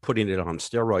 putting it on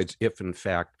steroids if, in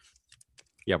fact,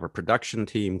 you have a production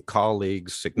team,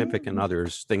 colleagues, significant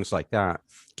others, things like that,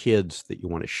 kids that you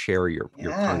want to share your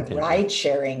content. Ride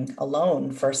sharing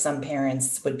alone for some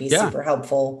parents would be super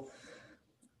helpful.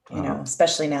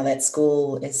 Especially now that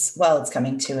school is, it's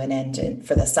coming to an end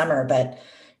for the summer, but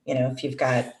if you've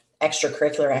got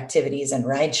extracurricular activities and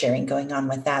ride sharing going on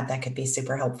with that could be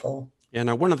super helpful.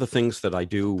 And one of the things that I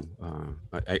do,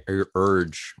 I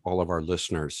urge all of our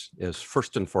listeners is,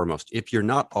 first and foremost, if you're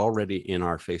not already in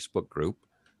our Facebook group,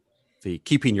 the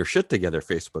Keeping Your Shit Together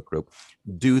Facebook group,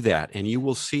 do that. And you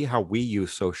will see how we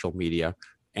use social media,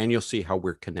 and you'll see how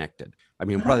we're connected. I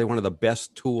mean, probably one of the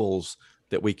best tools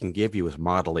that we can give you is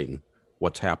modeling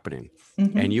what's happening.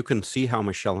 And you can see how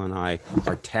Michelle and I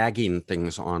are tagging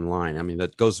things online. I mean,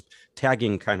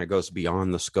 tagging kind of goes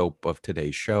beyond the scope of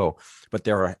today's show, but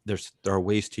there are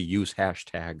ways to use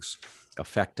hashtags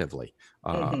effectively.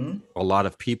 A lot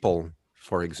of people,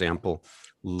 for example,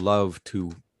 love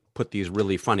to put these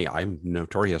really funny, I'm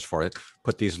notorious for it,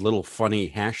 put these little funny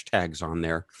hashtags on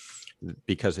there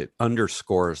because it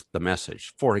underscores the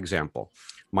message. For example,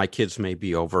 my kids may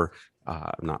be over,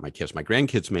 not my kids, my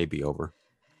grandkids may be over,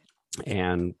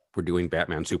 and we're doing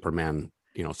Batman, Superman,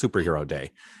 superhero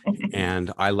day.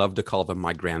 And I love to call them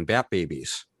my grand bat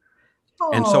babies.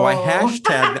 Aww. And so I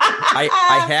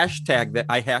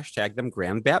hashtag them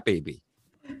grand bat baby.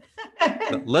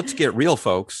 Let's get real,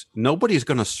 folks. Nobody's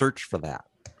going to search for that.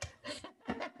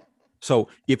 So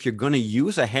if you're going to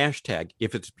use a hashtag,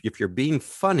 if you're being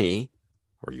funny,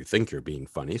 or you think you're being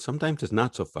funny, sometimes it's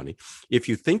not so funny. If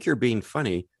you think you're being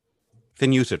funny,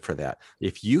 then use it for that.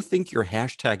 If you think you're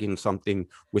hashtagging something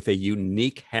with a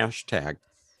unique hashtag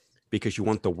because you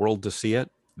want the world to see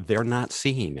it, they're not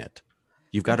seeing it.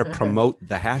 You've got to promote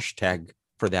the hashtag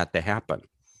for that to happen.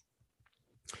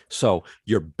 So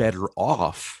you're better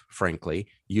off, frankly,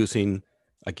 using,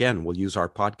 again, we'll use our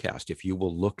podcast. If you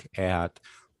will look at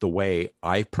the way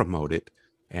I promote it,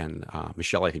 and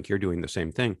Michelle, I think you're doing the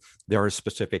same thing, there are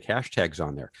specific hashtags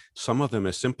on there. Some of them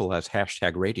as simple as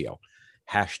hashtag radio,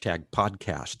 hashtag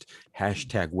podcast,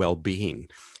 hashtag well-being,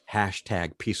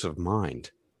 hashtag peace of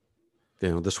mind.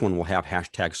 This one will have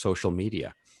hashtag social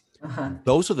media.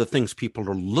 Those are the things people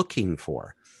are looking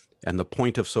for. And the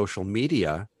point of social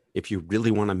media, if you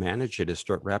really want to manage it, is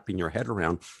start wrapping your head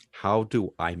around, how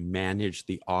do I manage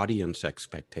the audience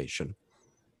expectation?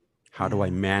 How do I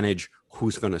manage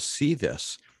who's going to see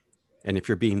this? And if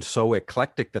you're being so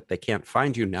eclectic that they can't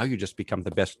find you, now you just become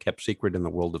the best kept secret in the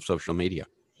world of social media.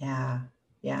 Yeah.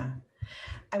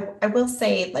 I will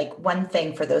say, like, one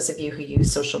thing for those of you who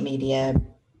use social media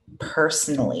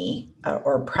personally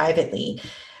or privately,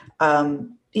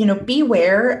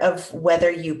 beware of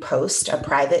whether you post a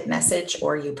private message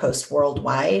or you post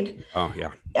worldwide. Oh, yeah.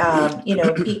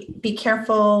 Be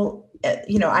careful.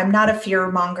 I'm not a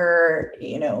fear monger,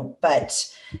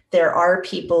 but there are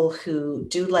people who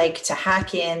do like to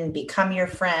hack in, become your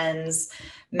friends,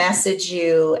 message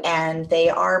you, and they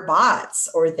are bots,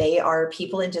 or they are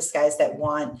people in disguise that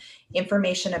want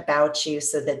information about you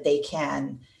so that they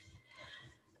can,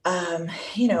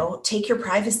 take your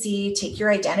privacy, take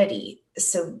your identity.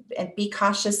 So, and be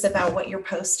cautious about what you're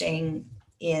posting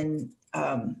in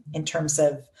terms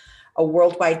of a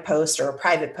worldwide post or a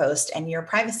private post, and your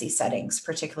privacy settings,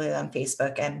 particularly on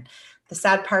Facebook. And the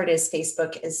sad part is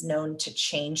Facebook is known to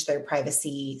change their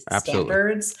privacy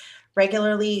standards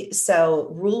regularly. So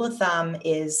rule of thumb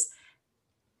is,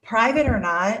 private or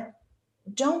not,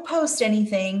 don't post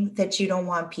anything that you don't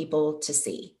want people to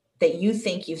see, that you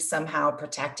think you've somehow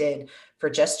protected for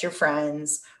just your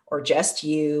friends or just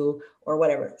you or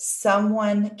whatever.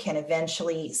 Someone can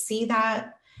eventually see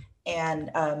that. And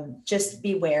just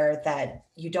beware that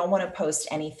you don't want to post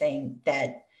anything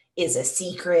that is a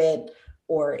secret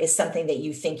or is something that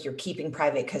you think you're keeping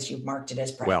private because you've marked it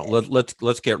as private. Well,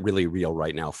 let's get really real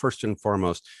right now. First and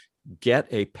foremost, get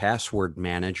a password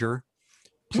manager.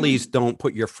 Please don't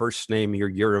put your first name, your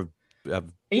year of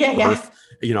birth,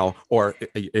 or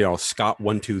Scott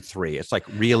 123. It's like,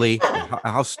 really,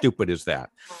 how stupid is that?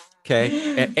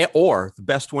 Okay, or the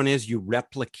best one is you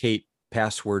replicate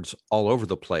passwords all over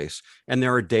the place, and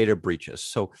there are data breaches.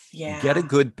 So get a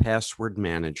good password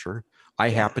manager.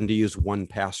 I happen to use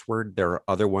 1Password. There are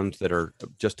other ones that are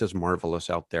just as marvelous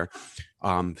out there.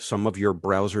 Some of your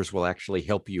browsers will actually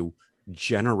help you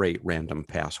generate random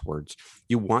passwords.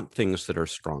 You want things that are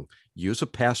strong. Use a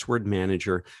password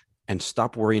manager and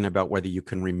stop worrying about whether you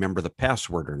can remember the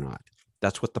password or not.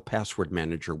 That's what the password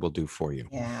manager will do for you.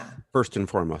 Yeah. First and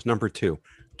foremost. Number two,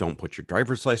 don't put your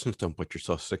driver's license, don't put your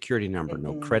social security number,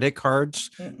 no credit cards,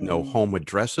 no home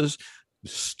addresses.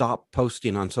 Stop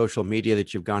posting on social media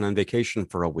that you've gone on vacation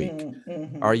for a week.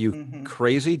 Are you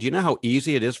crazy? Do you know how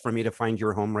easy it is for me to find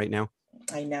your home right now?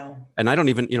 I know. And I don't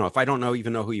even, if I don't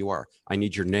even know who you are, I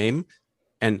need your name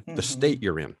and the state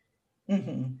you're in.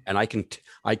 And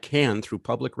I can through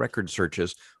public record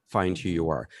searches find who you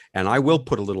are. And I will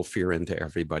put a little fear into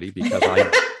everybody because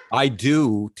I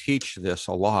do teach this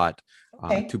a lot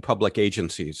to public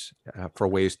agencies for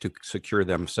ways to secure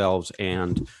themselves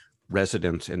and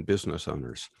residents and business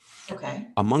owners. Okay.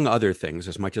 Among other things,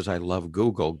 as much as I love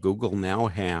Google, Google now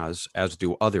has, as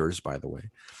do others, by the way,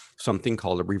 something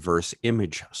called a reverse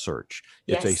image search.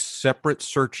 It's a Yes. separate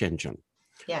search engine.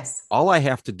 Yes. All I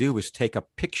have to do is take a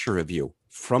picture of you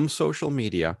from social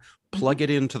media, plug it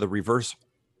into the reverse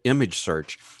image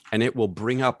search, and it will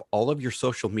bring up all of your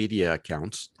social media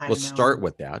accounts. Let's start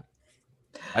with that.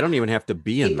 I don't even have to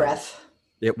be in Deep breath.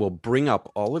 It will bring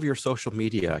up all of your social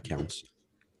media accounts,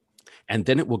 and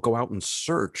then it will go out and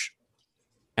search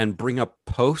and bring up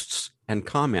posts and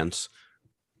comments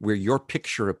where your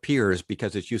picture appears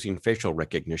because it's using facial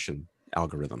recognition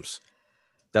algorithms.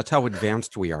 That's how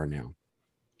advanced we are now.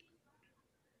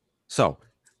 So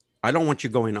I don't want you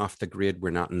going off the grid.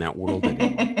 We're not in that world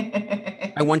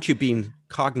anymore. I want you being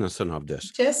cognizant of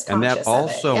this. Just and that conscious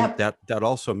also of it. Yep. that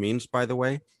also means, by the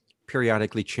way,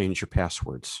 periodically change your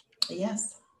passwords.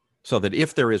 Yes. So that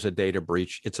if there is a data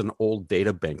breach, it's an old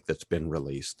data bank that's been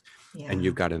released and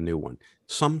you've got a new one.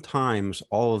 Sometimes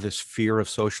all of this fear of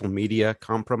social media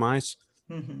compromise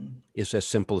is as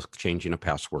simple as changing a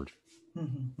password.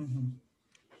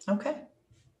 Okay.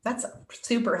 That's a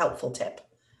super helpful tip.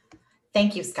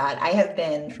 Thank you, Scott. I have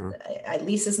been,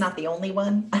 Lisa's not the only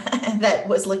one that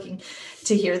was looking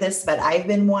to hear this, but I've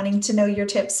been wanting to know your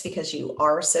tips because you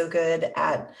are so good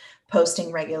at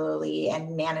posting regularly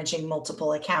and managing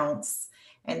multiple accounts.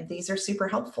 And these are super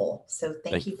helpful. So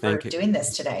thank you for doing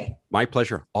this today. My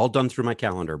pleasure. All done through my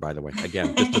calendar, by the way.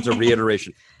 Again, just as a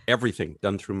reiteration, everything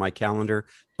done through my calendar,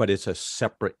 but it's a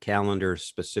separate calendar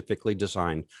specifically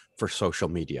designed for social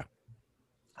media.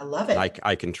 I love it.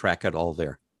 I can track it all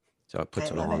there. So it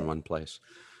puts it all in one place.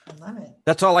 I love it.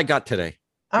 That's all I got today.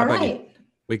 All right.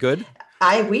 We good?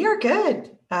 We are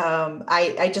good.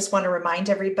 I just want to remind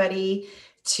everybody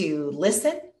to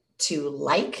listen, to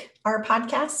like our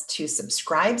podcast, to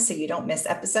subscribe so you don't miss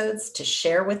episodes, to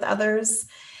share with others.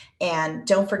 And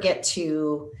don't forget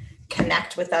to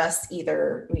connect with us.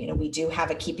 Either, we do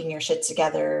have a Keeping Your Shit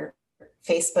Together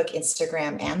Facebook,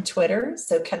 Instagram, and Twitter.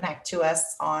 So connect to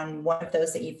us on one of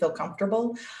those that you feel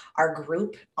comfortable. Our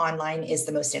group online is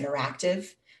the most interactive,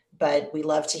 but we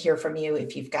love to hear from you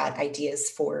if you've got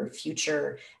ideas for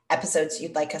future episodes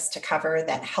you'd like us to cover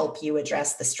that help you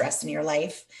address the stress in your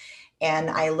life. And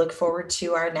I look forward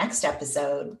to our next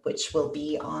episode, which will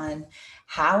be on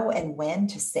how and when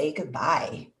to say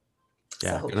goodbye.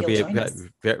 Yeah, so it'll be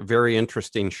a very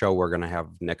interesting show we're going to have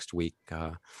next week.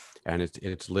 And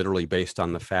it's literally based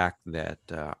on the fact that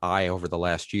I, over the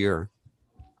last year,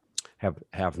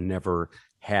 have never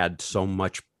had so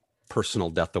much personal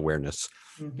death awareness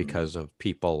because of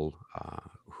people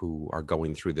who are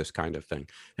going through this kind of thing.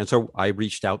 And so I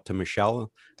reached out to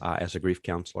Michelle as a grief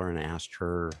counselor and asked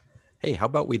her, hey, how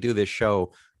about we do this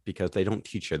show because they don't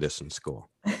teach you this in school.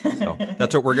 So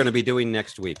that's what we're going to be doing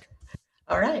next week.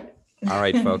 All right. All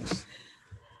right, folks.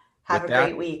 Have a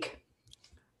great week.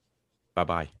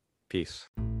 Bye-bye. Peace.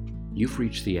 You've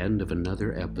reached the end of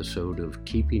another episode of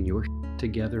Keeping Your Shit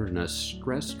Together in a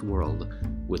Stressed World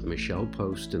with Michelle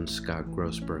Post and Scott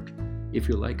Grossberg. If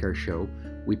you like our show,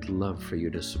 we'd love for you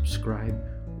to subscribe,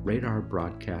 rate our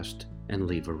broadcast, and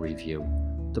leave a review.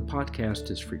 The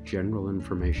podcast is for general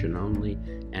information only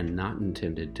and not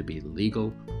intended to be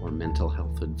legal or mental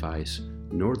health advice,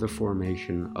 nor the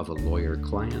formation of a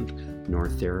lawyer-client, nor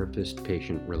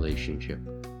therapist-patient relationship.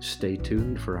 Stay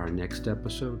tuned for our next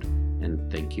episode,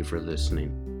 and thank you for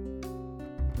listening.